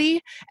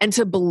somebody and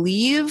to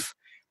believe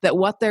that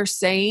what they're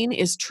saying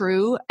is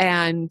true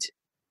and,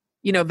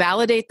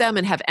 validate them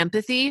and have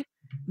empathy,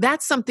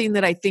 that's something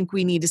that I think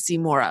we need to see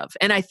more of.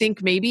 And I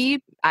think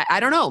maybe, I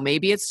don't know,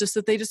 maybe it's just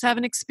that they just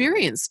haven't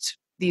experienced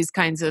these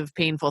kinds of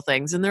painful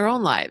things in their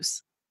own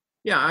lives.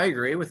 Yeah, I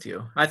agree with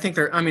you. I think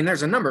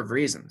there's a number of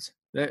reasons.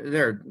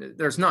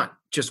 There's not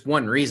just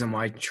one reason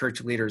why church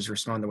leaders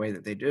respond the way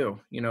that they do.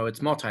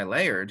 It's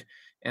multi-layered,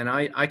 and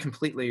I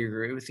completely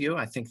agree with you.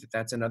 I think that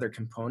that's another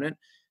component.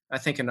 I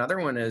think another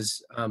one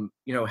is,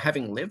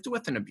 having lived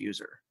with an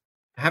abuser,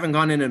 having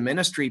gone into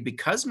ministry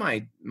because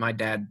my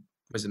dad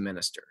was a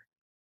minister.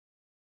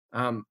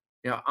 I'm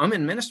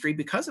in ministry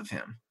because of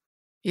him.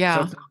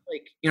 Yeah. So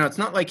it's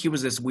not like he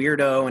was this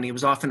weirdo and he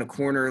was off in a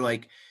corner,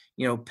 like,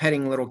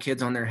 petting little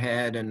kids on their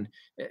head. And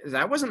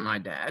that wasn't my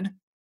dad.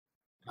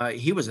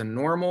 He was a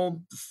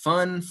normal,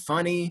 fun,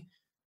 funny,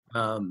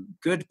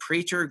 good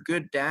preacher,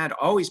 good dad,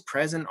 always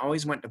present,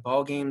 always went to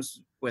ball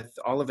games with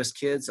all of his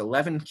kids,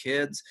 11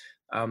 kids.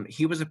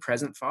 He was a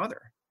present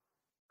father.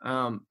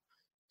 Um,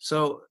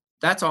 so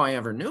that's all I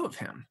ever knew of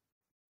him.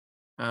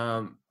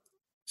 Um,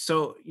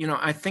 so,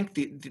 I think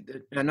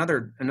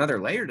another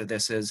layer to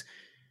this is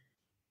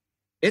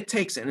it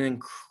takes an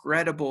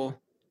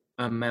incredible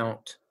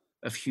amount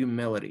of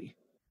humility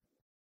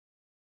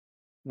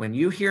when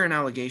you hear an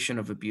allegation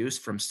of abuse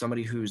from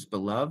somebody who's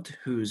beloved,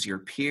 who's your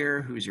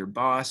peer, who's your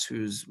boss,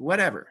 who's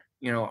whatever,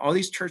 all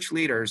these church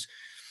leaders,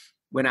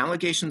 when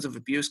allegations of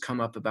abuse come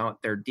up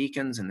about their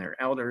deacons and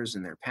their elders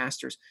and their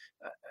pastors,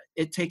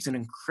 it takes an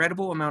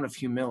incredible amount of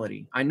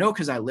humility. I know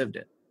because I lived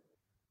it.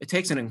 It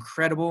takes an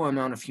incredible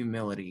amount of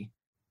humility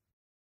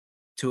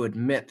to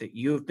admit that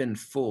you have been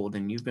fooled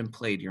and you've been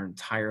played your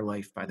entire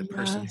life by the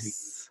person who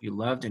Yes. you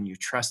loved and you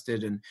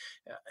trusted, and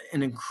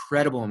an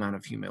incredible amount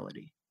of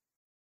humility.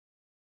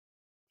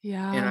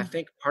 And I Yeah.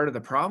 think part of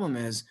the problem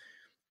is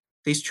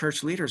these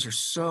church leaders are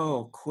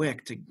so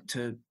quick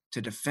to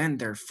defend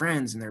their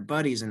friends and their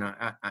buddies, and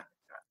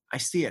I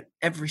see it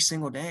every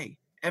single day,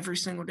 and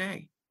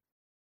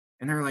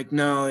they're like,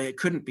 no, it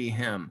couldn't be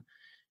him,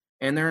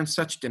 and they're in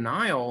such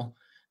denial,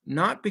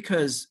 not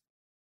because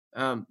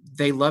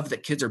they love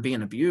that kids are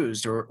being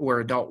abused, or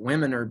adult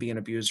women are being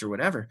abused or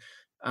whatever.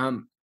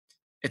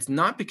 It's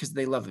not because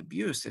they love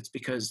abuse; it's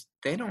because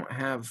they don't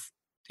have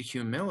the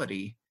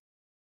humility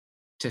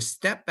to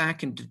step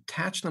back and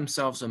detach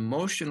themselves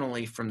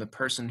emotionally from the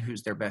person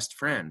who's their best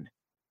friend,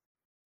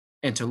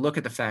 and to look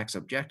at the facts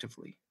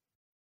objectively.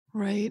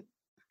 Right.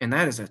 And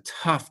that is a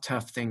tough,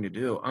 tough thing to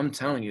do. I'm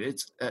telling you,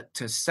 it's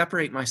to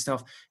separate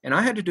myself. And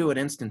I had to do it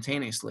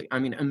instantaneously. I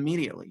mean,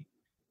 immediately.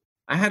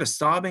 I had a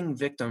sobbing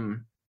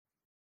victim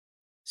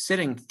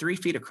sitting 3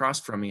 feet across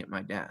from me at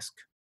my desk,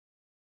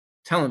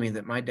 telling me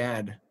that my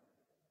dad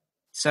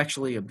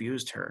sexually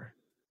abused her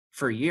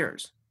for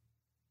years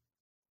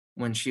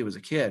when she was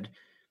a kid.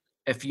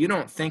 If you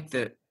don't think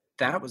that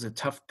that was a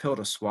tough pill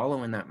to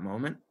swallow in that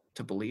moment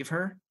to believe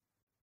her,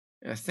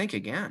 think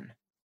again.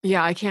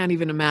 Yeah, I can't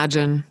even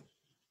imagine.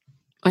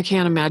 I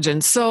can't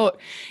imagine. So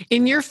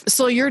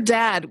your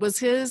dad, was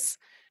his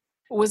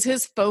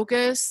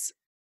focus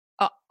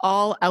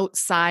all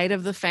outside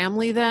of the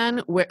family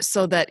then,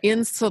 so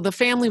the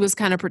family was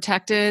kind of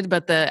protected,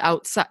 but the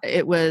outside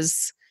it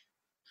was.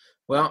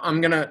 Well,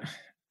 I'm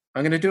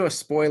gonna do a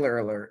spoiler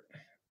alert,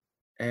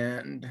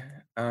 and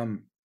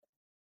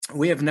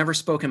we have never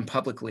spoken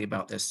publicly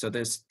about this. So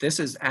this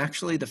is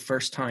actually the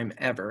first time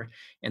ever,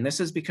 and this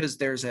is because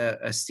there's a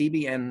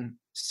CBN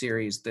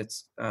series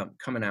that's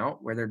coming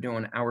out where they're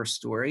doing Our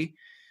Story,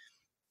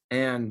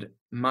 and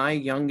my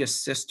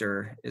youngest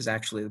sister is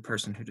actually the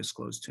person who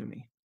disclosed to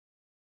me.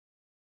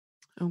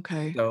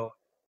 Okay. So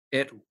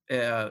it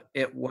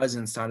it was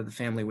inside of the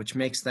family, which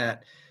makes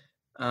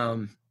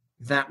um,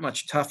 that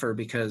much tougher,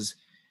 because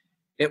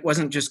it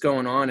wasn't just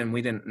going on and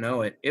we didn't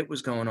know it. It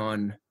was going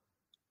on,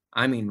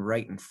 I mean,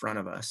 right in front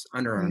of us,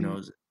 under our Right.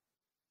 noses.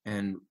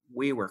 And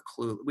we were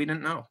clueless. We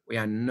didn't know. We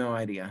had no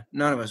idea.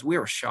 None of us. We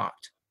were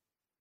shocked.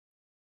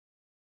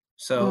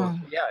 So Oh.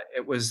 yeah,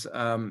 it was.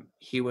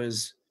 He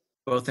was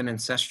both an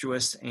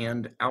incestuous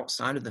and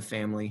outside of the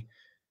family.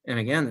 And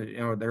again,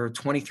 there were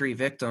 23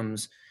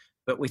 victims,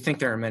 but we think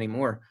there are many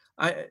more.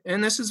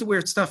 And this is the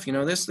weird stuff.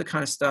 This is the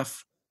kind of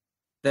stuff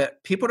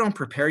that people don't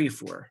prepare you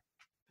for.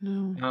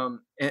 No.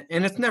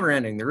 And it's never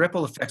ending. The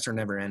ripple effects are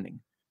never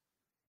ending.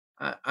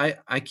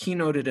 I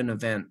keynoted an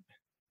event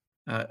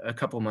a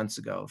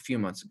few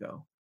months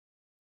ago.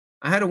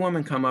 I had a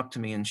woman come up to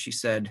me and she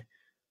said,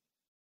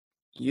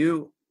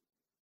 "You,"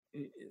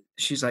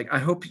 she's like, "I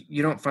hope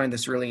you don't find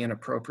this really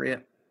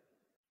inappropriate."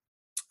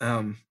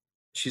 Um,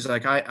 she's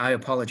like, "I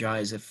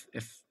apologize if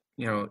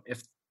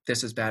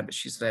this is bad," but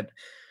she said,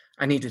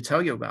 "I need to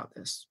tell you about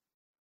this."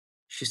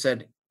 She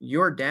said,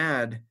 "Your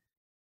dad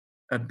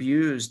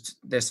abused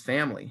this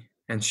family,"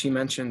 and she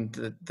mentioned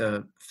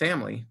the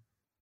family.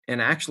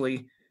 And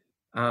actually,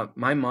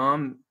 my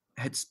mom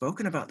had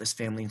spoken about this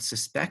family and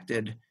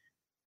suspected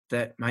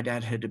that my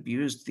dad had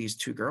abused these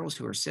two girls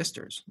who are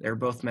sisters. They were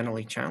both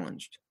mentally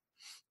challenged.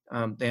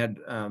 They had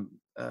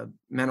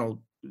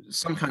mental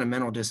some kind of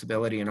mental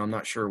disability, and I'm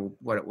not sure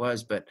what it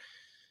was. But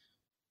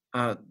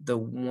the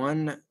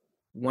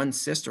one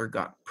sister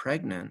got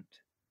pregnant,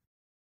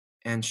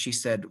 and she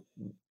said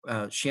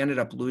she ended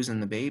up losing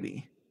the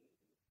baby.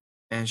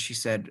 And she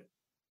said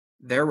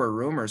there were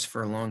rumors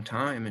for a long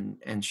time,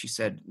 and she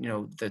said,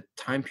 the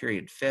time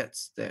period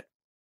fits that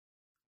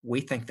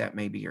we think that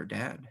may be your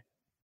dad.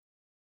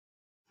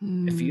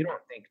 If you Hmm.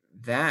 don't think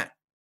that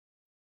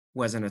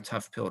wasn't a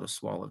tough pill to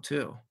swallow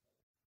too.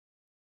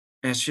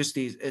 And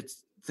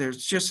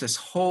there's just this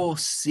whole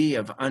sea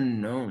of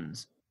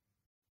unknowns.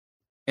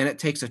 And it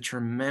takes a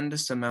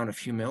tremendous amount of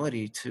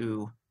humility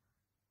to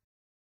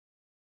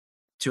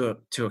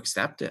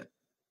accept it,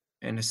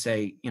 and to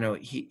say,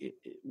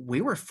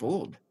 we were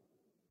fooled.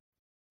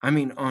 I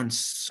mean, on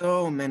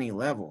so many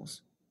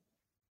levels.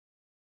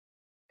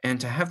 And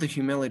to have the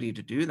humility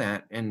to do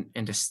that, and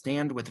to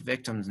stand with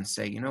victims and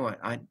say, you know what,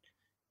 I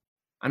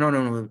not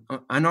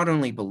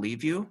only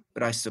believe you,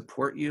 but I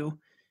support you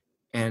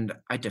and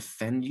I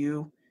defend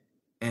you,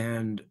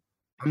 and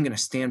I'm going to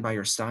stand by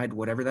your side,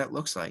 whatever that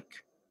looks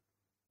like.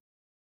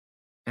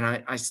 And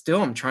I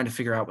still am trying to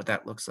figure out what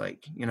that looks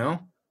like, you know?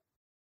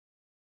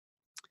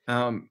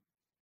 Um,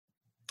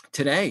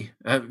 today,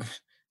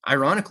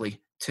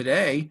 ironically,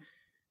 today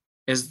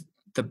is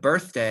the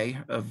birthday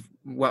of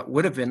what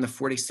would have been the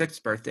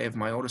 46th birthday of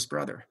my oldest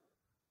brother.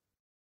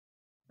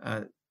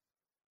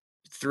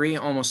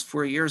 Almost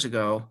 4 years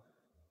ago,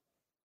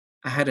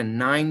 I had a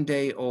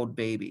 9-day-old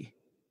baby.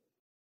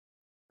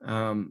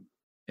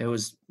 It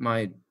was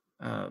my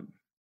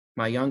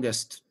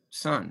youngest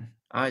son,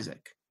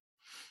 Isaac.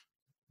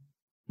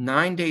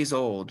 9 days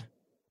old.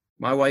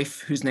 My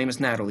wife, whose name is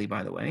Natalie,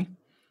 by the way,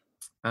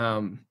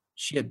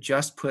 she had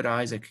just put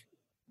Isaac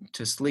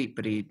to sleep,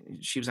 but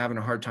she was having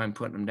a hard time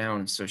putting him down,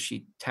 and so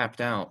she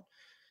tapped out.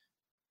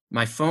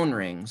 My phone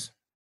rings,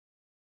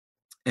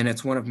 and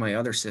it's one of my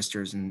other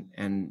sisters,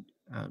 and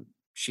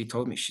she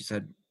told me, she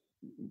said,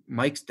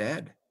 Mike's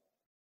dead.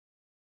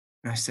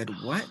 And I said,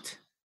 what?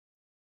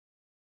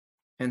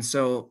 And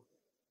so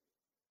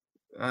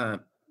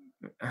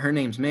her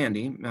name's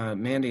Mandy.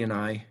 Mandy and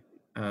I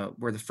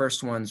were the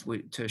first ones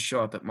to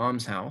show up at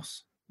Mom's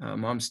house.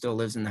 Mom still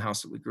lives in the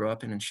house that we grew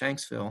up in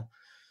Shanksville.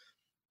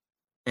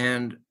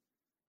 And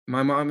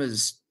my mom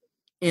is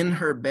in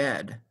her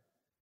bed,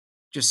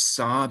 just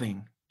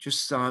sobbing,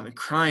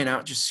 crying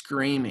out, just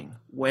screaming,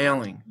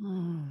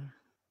 wailing.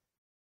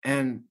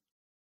 And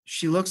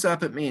she looks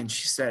up at me and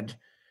she said,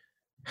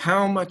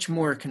 how much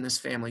more can this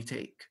family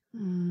take?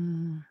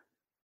 And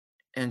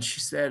she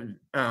said,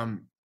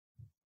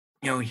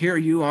 here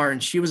you are.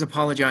 And she was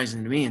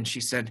apologizing to me. And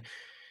she said,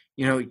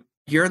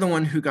 you're the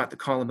one who got the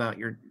call about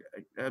your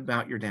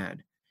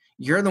dad.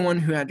 You're the one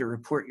who had to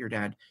report your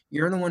dad.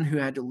 You're the one who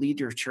had to lead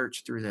your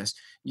church through this.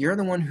 You're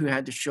the one who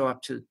had to show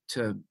up to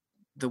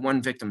the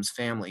one victim's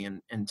family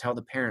and tell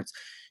the parents.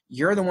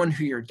 You're the one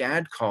who your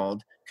dad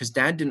called because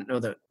dad didn't know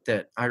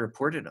that I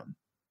reported him.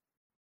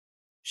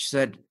 She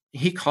said,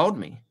 he called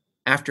me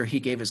after he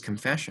gave his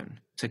confession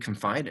to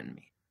confide in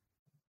me.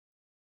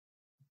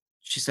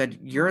 She said,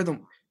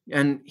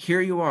 and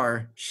here you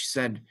are. She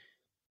said,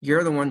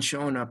 you're the one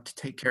showing up to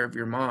take care of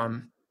your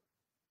mom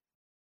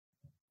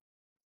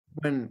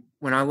when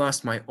I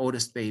lost my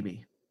oldest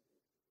baby.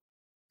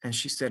 And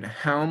she said,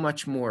 how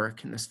much more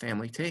can this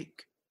family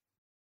take?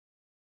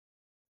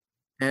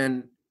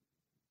 And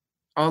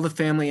all the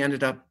family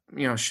ended up,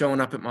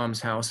 showing up at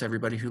Mom's house,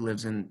 everybody who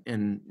lives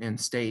in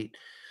state.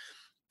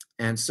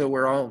 And so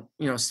we're all,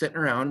 sitting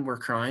around, we're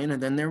crying.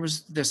 And then there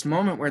was this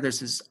moment where there's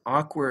this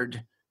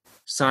awkward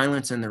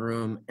silence in the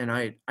room. And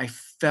I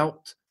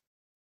felt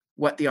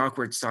what the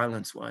awkward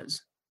silence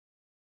was.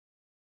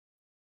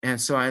 And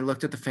so I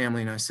looked at the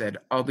family and I said,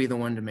 I'll be the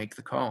one to make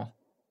the call.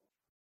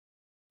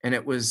 And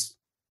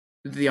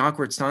the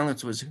awkward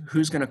silence was,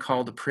 who's going to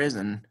call the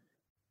prison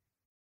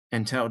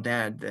and tell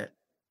dad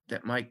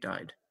that Mike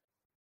died?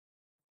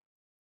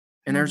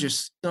 And there's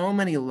just so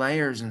many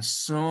layers and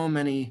so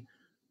many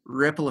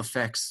ripple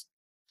effects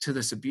to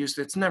this abuse.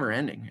 It's never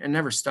ending. It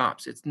never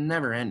stops. It's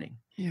never ending.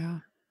 Yeah.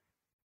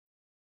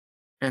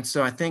 And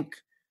so I think,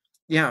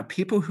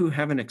 people who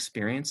haven't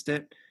experienced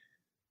it,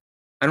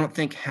 I don't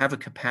think have a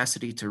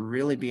capacity to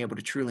really be able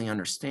to truly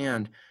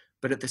understand.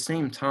 But at the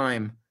same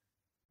time,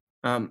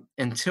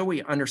 until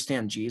we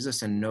understand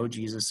Jesus and know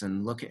Jesus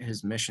and look at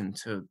his mission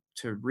to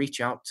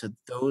reach out to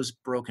those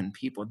broken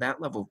people,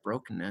 that level of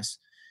brokenness,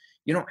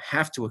 you don't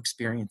have to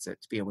experience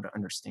it to be able to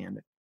understand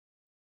it.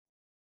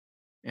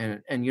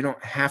 And you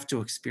don't have to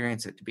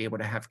experience it to be able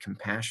to have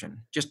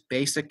compassion, just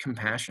basic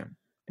compassion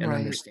and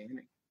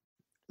understanding.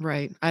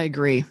 Right. I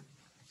agree.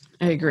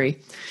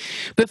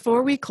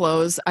 Before we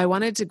close, I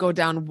wanted to go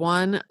down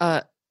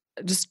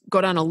just go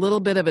down a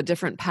little bit of a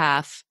different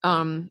path.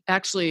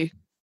 Actually,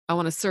 I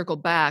want to circle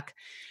back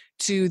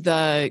to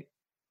the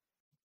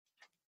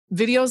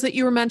videos that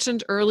you were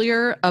mentioned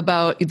earlier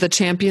about the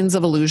Champions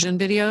of Illusion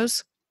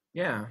videos.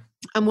 Yeah.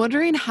 I'm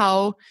wondering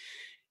how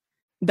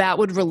that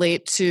would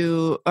relate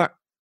to,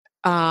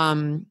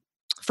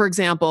 for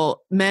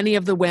example, many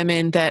of the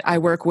women that I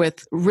work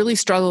with really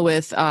struggle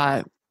with,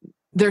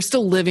 they're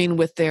still living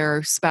with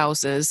their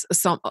spouses.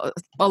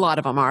 A lot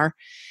of them are,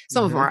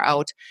 some of them are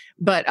out,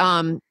 but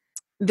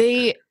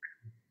they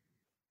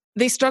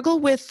struggle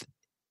with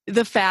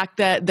the fact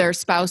that their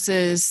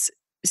spouses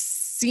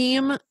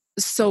seem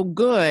so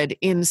good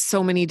in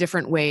so many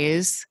different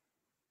ways.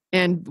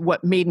 And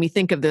what made me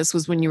think of this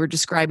was when you were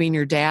describing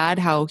your dad,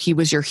 how he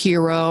was your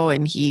hero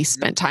and he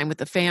spent time with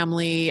the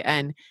family,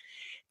 and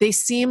they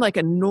seem like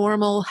a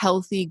normal,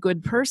 healthy,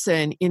 good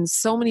person in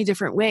so many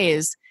different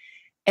ways.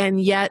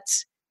 And yet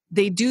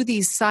they do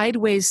these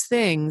sideways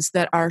things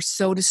that are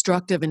so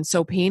destructive and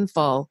so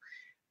painful.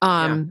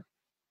 And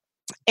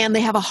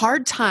they have a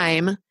hard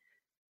time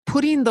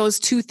putting those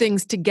two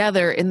things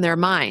together in their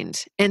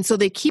mind. And so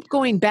they keep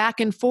going back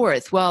and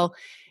forth. Well,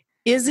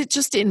 is it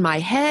just in my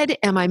head?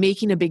 Am I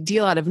making a big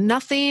deal out of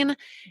nothing?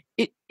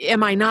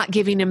 am I not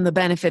giving him the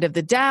benefit of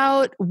the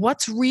doubt?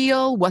 What's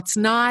real? What's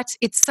not?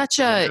 It's such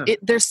Yeah.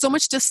 there's so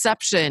much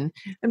deception.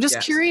 I'm just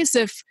Yes. curious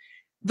if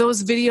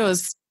those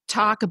videos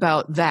talk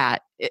about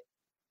that.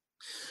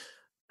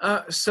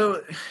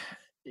 So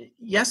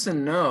yes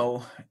and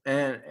no.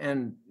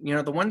 And,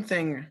 the one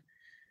thing,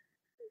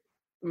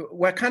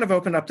 what kind of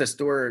opened up this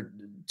door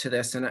to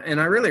this, and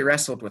I really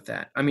wrestled with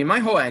that. I mean, my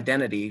whole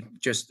identity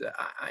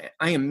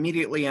I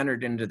immediately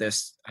entered into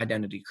this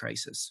identity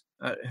crisis.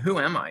 Who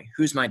am I?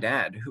 Who's my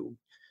dad?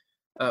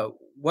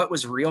 What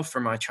was real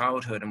from my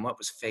childhood and what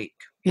was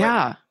fake?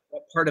 Yeah.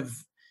 What part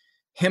of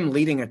him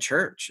leading a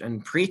church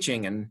and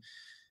preaching and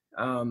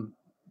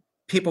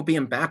people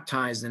being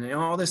baptized and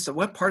all this,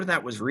 what part of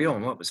that was real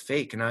and what was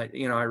fake? And I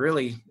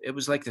really, it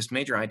was like this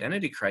major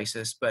identity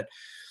crisis. But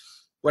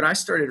what I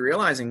started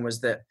realizing was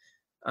that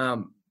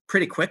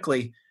pretty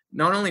quickly,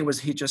 not only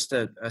was he just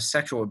a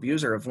sexual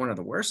abuser of one of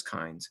the worst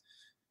kinds,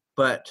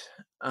 but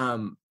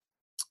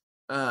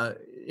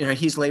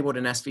he's labeled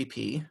an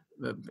SVP,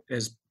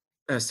 as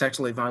a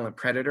sexually violent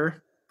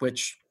predator,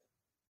 which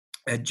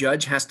a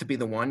judge has to be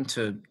the one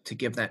to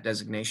give that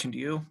designation to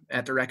you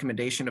at the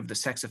recommendation of the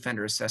Sex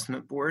Offender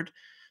Assessment Board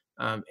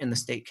in the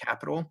state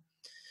capitol.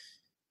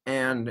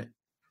 And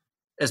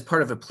as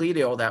part of a plea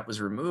deal, that was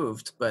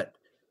removed. But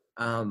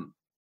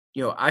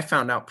I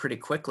found out pretty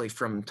quickly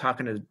from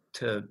talking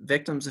to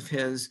victims of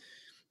his,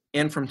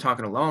 and from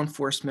talking to law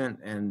enforcement,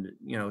 and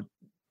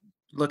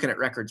looking at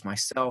records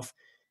myself,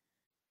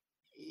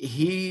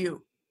 he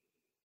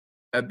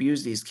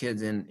abused these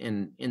kids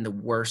in the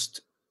worst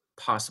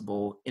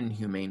possible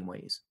inhumane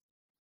ways.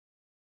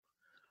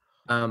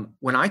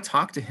 When I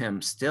talk to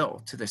him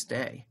still to this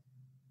day,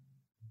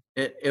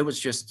 it was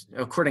just,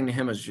 according to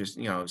him, it was just,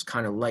 it was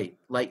kind of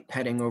light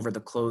petting over the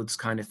clothes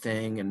kind of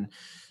thing. And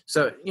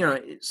so,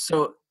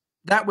 so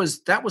that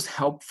was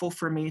helpful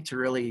for me to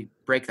really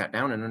break that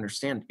down and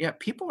understand, yeah,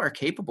 people are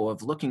capable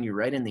of looking you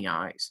right in the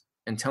eyes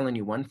and telling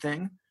you one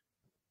thing,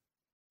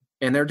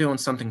 and they're doing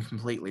something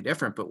completely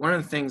different. But one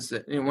of the things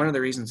that, one of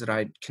the reasons that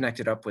I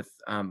connected up with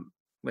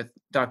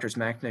Doctors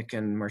Macknick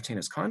and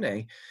Martinez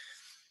Conde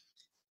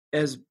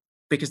is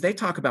because they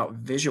talk about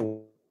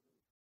visual,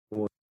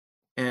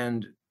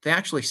 and they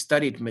actually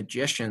studied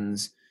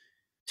magicians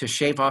to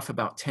shave off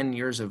about 10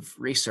 years of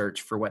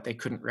research for what they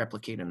couldn't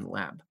replicate in the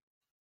lab.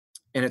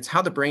 And it's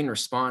how the brain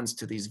responds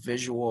to these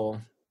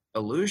visual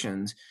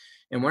illusions.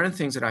 And one of the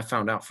things that I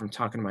found out from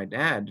talking to my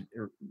dad,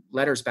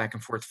 letters back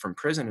and forth from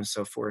prison and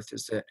so forth,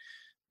 is that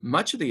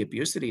much of the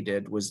abuse that he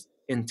did was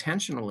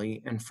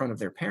intentionally in front of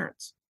their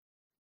parents.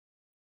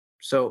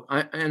 So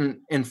and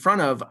in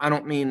front of, I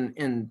don't mean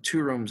in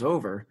 2 rooms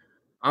over.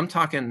 I'm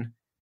talking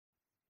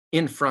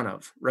in front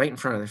of, right in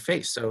front of their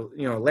face. So,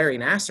 Larry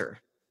Nassar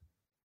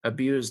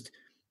abused,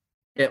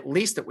 at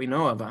least that we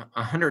know of,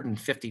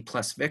 150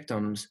 plus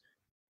victims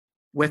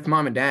with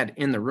mom and dad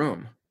in the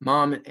room,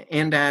 mom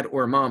and dad,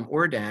 or mom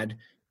or dad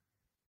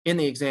in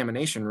the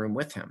examination room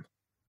with him.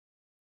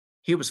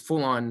 He was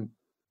full on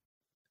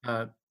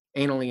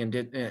anally and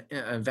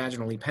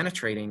vaginally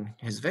penetrating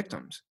his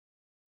victims.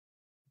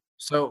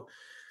 So,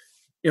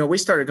 we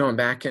started going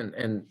back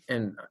and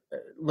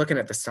looking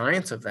at the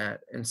science of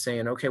that and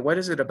saying, okay, what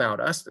is it about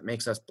us that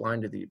makes us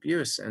blind to the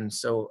abuse? And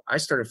so I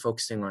started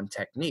focusing on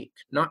technique,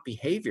 not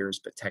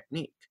behaviors, but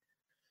technique.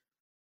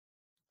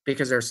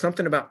 Because there's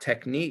something about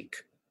technique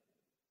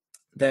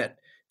that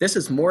this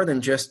is more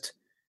than just,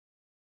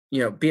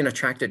 being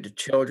attracted to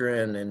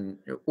children and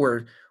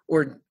or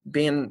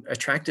being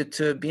attracted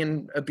to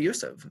being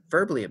abusive,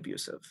 verbally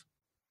abusive.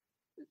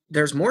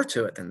 There's more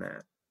to it than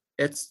that.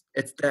 It's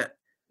that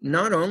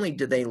not only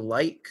do they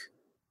like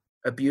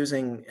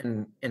abusing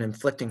and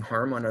inflicting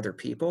harm on other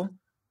people,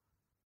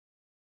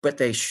 but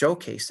they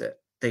showcase it,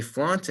 they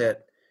flaunt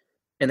it,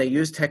 and they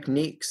use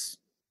techniques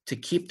to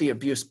keep the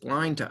abuse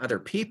blind to other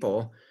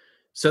people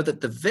so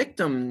that the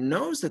victim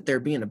knows that they're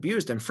being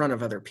abused in front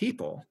of other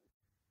people.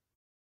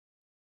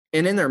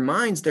 And in their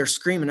minds, they're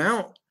screaming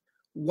out,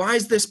 why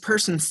is this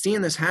person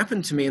seeing this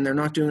happen to me and they're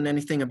not doing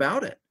anything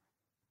about it?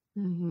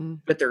 Mm-hmm.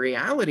 But the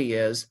reality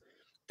is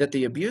that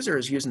the abuser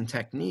is using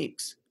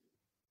techniques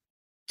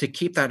to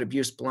keep that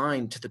abuse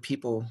blind to the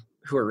people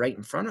who are right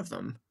in front of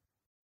them.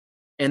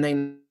 And they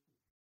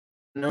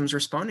know who's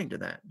responding to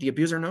that. The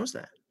abuser knows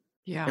that.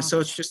 Yeah. And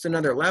so it's just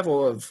another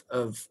level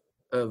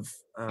of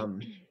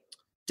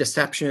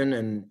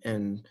deception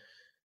and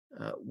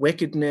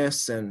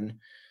wickedness. And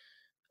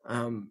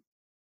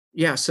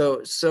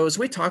so as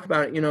we talk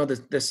about,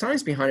 the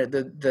science behind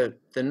it,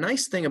 the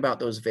nice thing about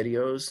those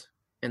videos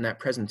and that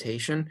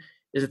presentation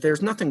is that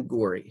there's nothing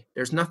gory.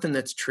 There's nothing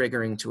that's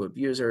triggering to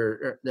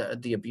abuser, or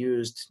the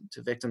abused,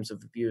 to victims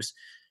of abuse.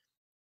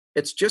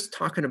 It's just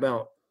talking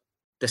about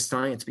the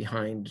science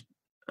behind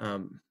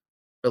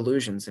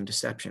illusions and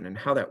deception and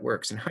how that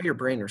works and how your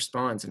brain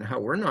responds and how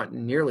we're not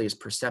nearly as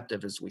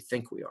perceptive as we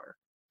think we are.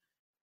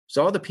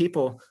 So all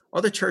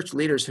the church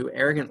leaders who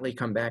arrogantly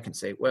come back and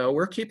say, well,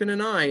 we're keeping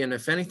an eye, and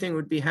if anything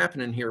would be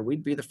happening here,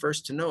 we'd be the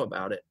first to know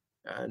about it.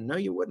 No,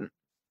 you wouldn't.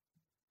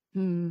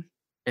 And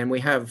we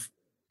have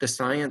the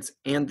science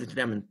and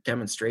the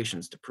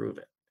demonstrations to prove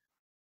it.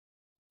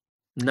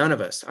 None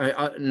of us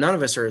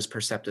are as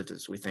perceptive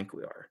as we think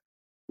we are.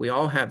 We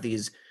all have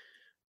these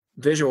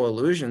visual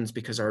illusions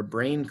because our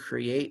brain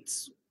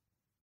creates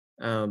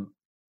the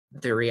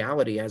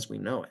reality as we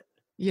know it.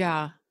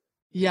 Yeah.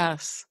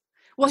 Yes.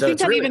 Well, I So think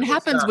it's that really, even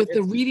happens with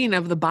the reading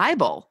of the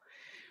Bible.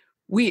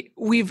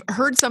 We've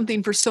heard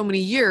something for so many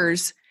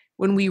years.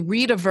 When we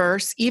read a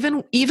verse,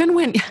 even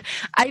when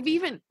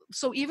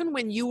even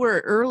when you were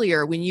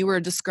earlier, when you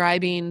were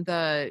describing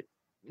the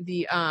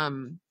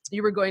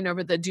you were going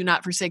over the do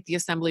not forsake the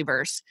assembly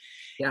verse.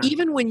 yeah,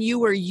 Even when you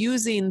were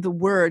using the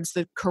words,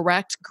 the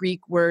correct Greek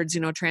words,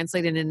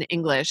 translated into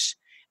English,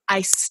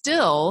 I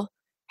still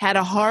had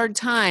a hard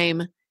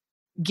time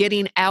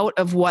getting out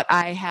of what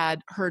I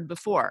had heard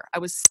before. I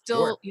was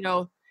still,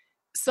 sure.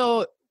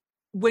 So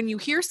when you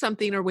hear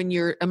something or when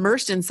you're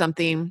immersed in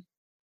something,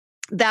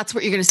 that's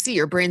what you're going to see.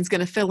 Your brain's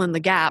going to fill in the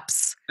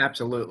gaps.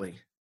 Absolutely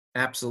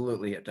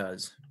it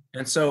does.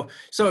 And so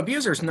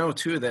abusers know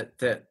too that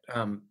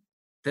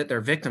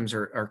their victims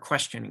are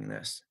questioning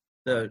this.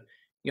 The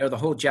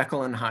whole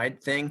Jekyll and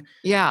Hyde thing.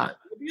 Yeah.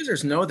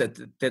 Abusers know that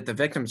the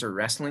victims are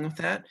wrestling with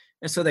that,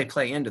 and so they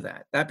play into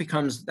that.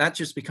 That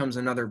just becomes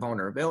another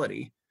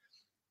vulnerability.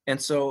 And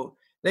so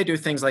they do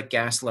things like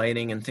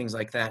gaslighting and things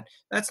like that.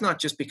 That's not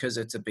just because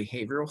it's a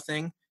behavioral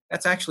thing.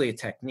 That's actually a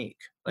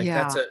technique. Like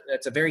Yeah.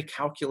 that's a very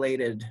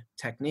calculated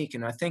technique.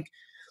 And I think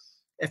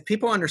if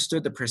people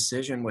understood the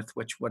precision with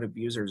which what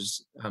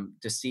abusers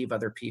deceive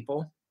other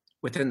people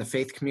within the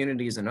faith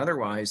communities and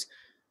otherwise,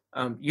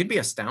 you'd be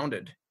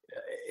astounded.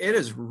 It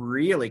is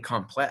really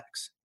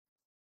complex.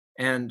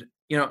 And,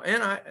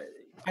 and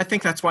I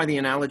think that's why the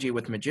analogy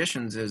with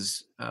magicians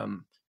is,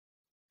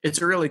 it's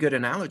a really good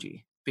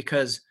analogy,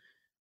 because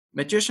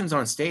magicians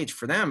on stage,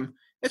 for them,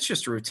 it's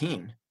just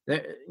routine.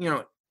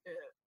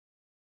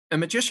 A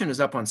magician is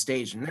up on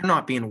stage and they're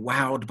not being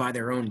wowed by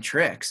their own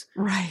tricks.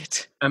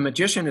 Right. A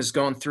magician is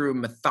going through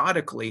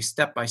methodically,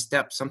 step by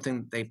step,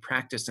 something they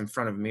practiced in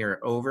front of a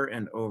mirror over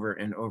and over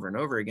and over and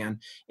over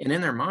again. And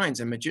in their minds,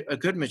 a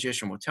good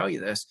magician will tell you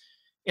this,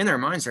 in their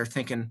minds, they're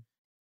thinking,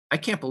 I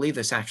can't believe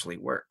this actually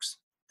works.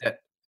 That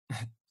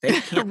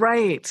they can't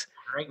right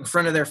in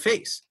front of their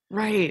face.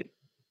 Right.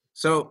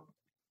 So,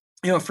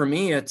 for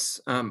me, it's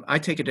I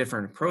take a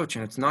different approach,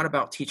 and it's not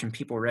about teaching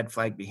people red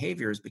flag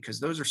behaviors, because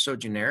those are so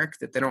generic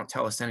that they don't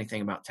tell us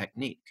anything about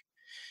technique.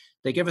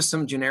 They give us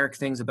some generic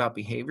things about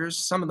behaviors.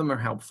 Some of them are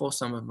helpful,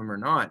 some of them are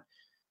not.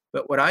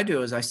 But what I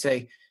do is I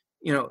say,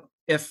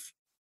 if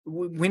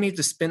we need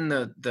to spin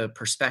the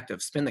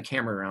perspective, spin the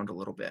camera around a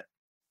little bit.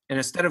 And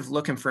instead of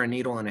looking for a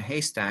needle in a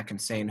haystack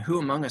and saying, who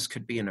among us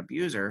could be an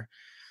abuser,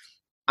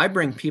 I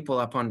bring people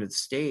up onto the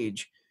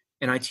stage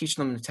and I teach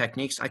them the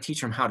techniques. I teach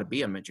them how to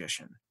be a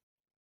magician.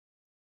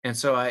 And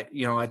so I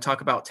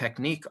talk about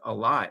technique a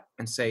lot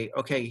and say,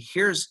 okay,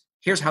 here's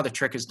how the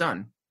trick is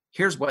done.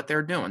 Here's what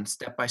they're doing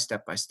step by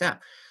step by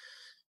step.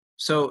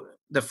 So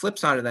the flip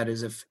side of that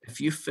is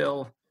if you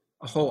fill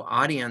a whole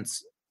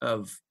audience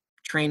of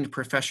trained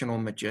professional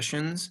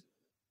magicians,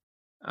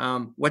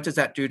 what does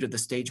that do to the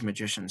stage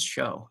magician's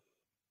show?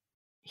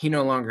 He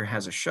no longer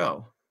has a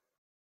show,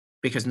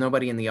 because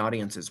nobody in the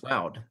audience is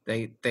wowed.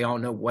 They all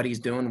know what he's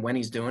doing, when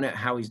he's doing it,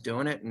 how he's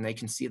doing it, and they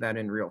can see that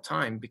in real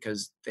time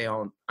because they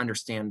all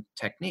understand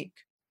technique.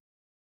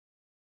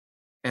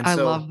 And I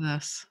so, love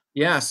this.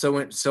 yeah,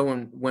 so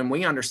when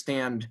we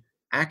understand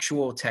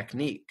actual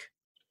technique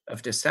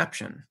of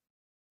deception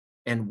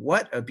and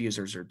what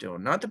abusers are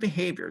doing, not the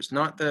behaviors,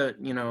 not the,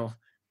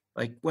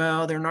 like,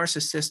 well, they're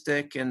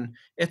narcissistic and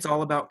it's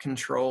all about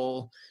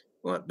control.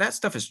 Well, that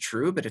stuff is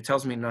true, but it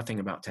tells me nothing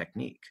about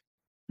technique.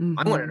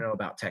 I want to know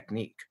about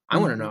technique. I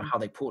want to know how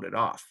they pulled it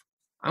off.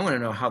 I want to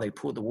know how they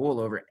pulled the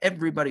wool over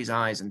everybody's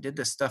eyes and did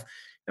this stuff.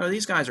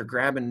 These guys are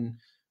grabbing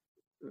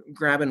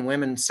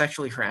women,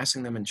 sexually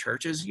harassing them in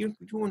churches.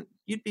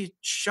 You'd be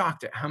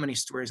shocked at how many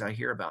stories I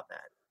hear about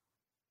that,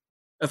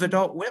 of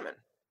adult women,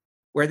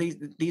 where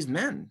these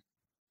men,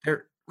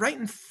 they're right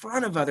in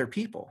front of other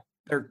people.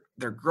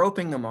 They're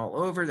groping them all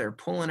over. They're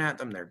pulling at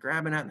them. They're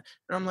grabbing at them.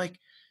 And I'm like,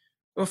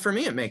 well, for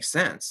me, it makes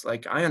sense.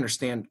 Like, I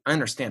understand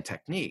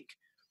technique.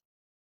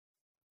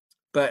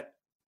 But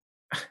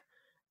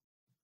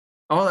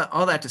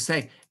all that to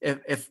say,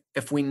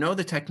 if we know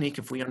the technique,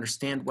 if we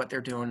understand what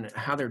they're doing,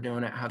 how they're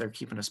doing it, how they're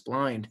keeping us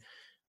blind,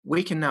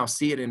 we can now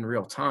see it in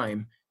real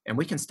time, and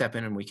we can step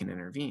in and we can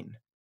intervene.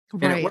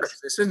 Right. And it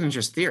works. This isn't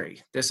just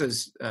theory. This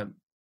is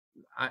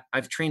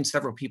I've trained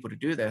several people to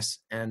do this,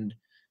 and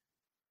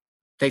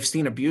they've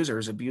seen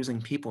abusers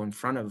abusing people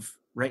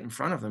right in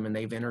front of them, and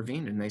they've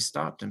intervened and they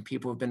stopped, and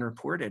people have been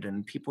reported,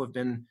 and people have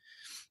been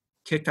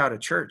kicked out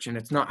of church, and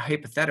it's not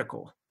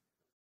hypothetical.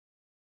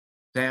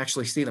 They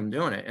actually see them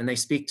doing it, and they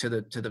speak to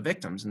the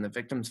victims, and the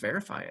victims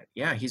verify it.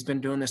 Yeah, he's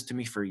been doing this to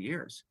me for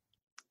years.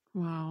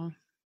 Wow.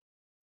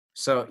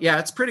 So yeah,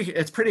 it's pretty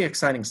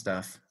exciting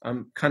stuff.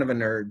 I'm kind of a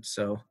nerd,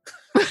 so.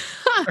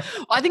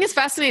 Well, I think it's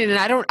fascinating,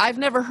 and I've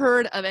never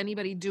heard of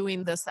anybody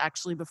doing this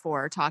actually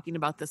before, talking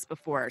about this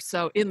before.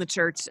 So in the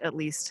church, at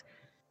least.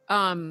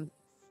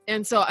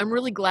 And so I'm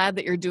really glad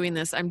that you're doing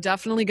this. I'm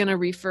definitely going to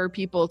refer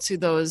people to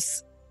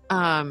those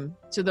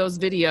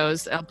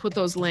videos. I'll put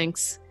those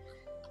links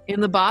in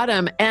the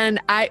bottom. And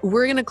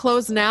we're going to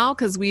close now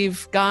because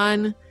we've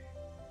gone.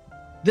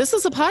 This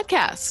is a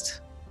podcast,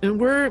 and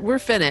we're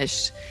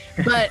finished.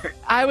 But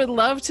I would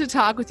love to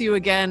talk with you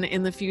again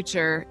in the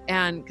future,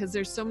 and because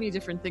there's so many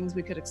different things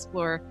we could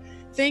explore.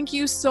 Thank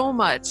you so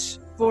much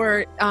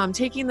for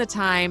taking the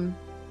time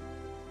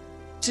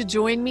to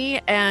join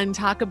me and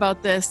talk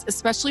about this,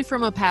 especially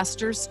from a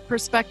pastor's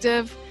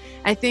perspective.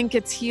 I think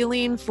it's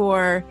healing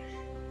for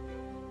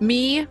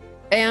me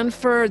and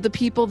for the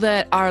people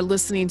that are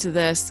listening to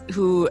this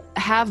who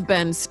have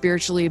been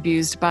spiritually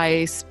abused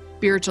by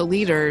spiritual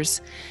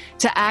leaders,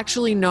 to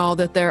actually know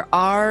that there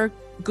are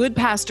good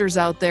pastors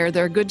out there,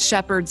 there are good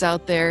shepherds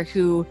out there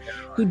who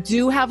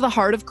do have the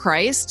heart of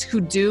Christ, who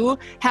do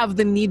have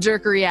the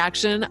knee-jerk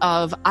reaction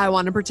of, I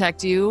want to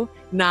protect you,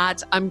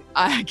 not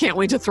I can't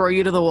wait to throw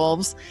you to the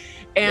wolves.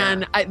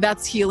 And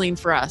that's healing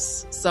for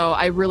us. So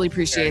I really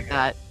appreciate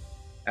that.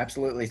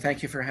 Absolutely.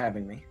 Thank you for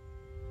having me.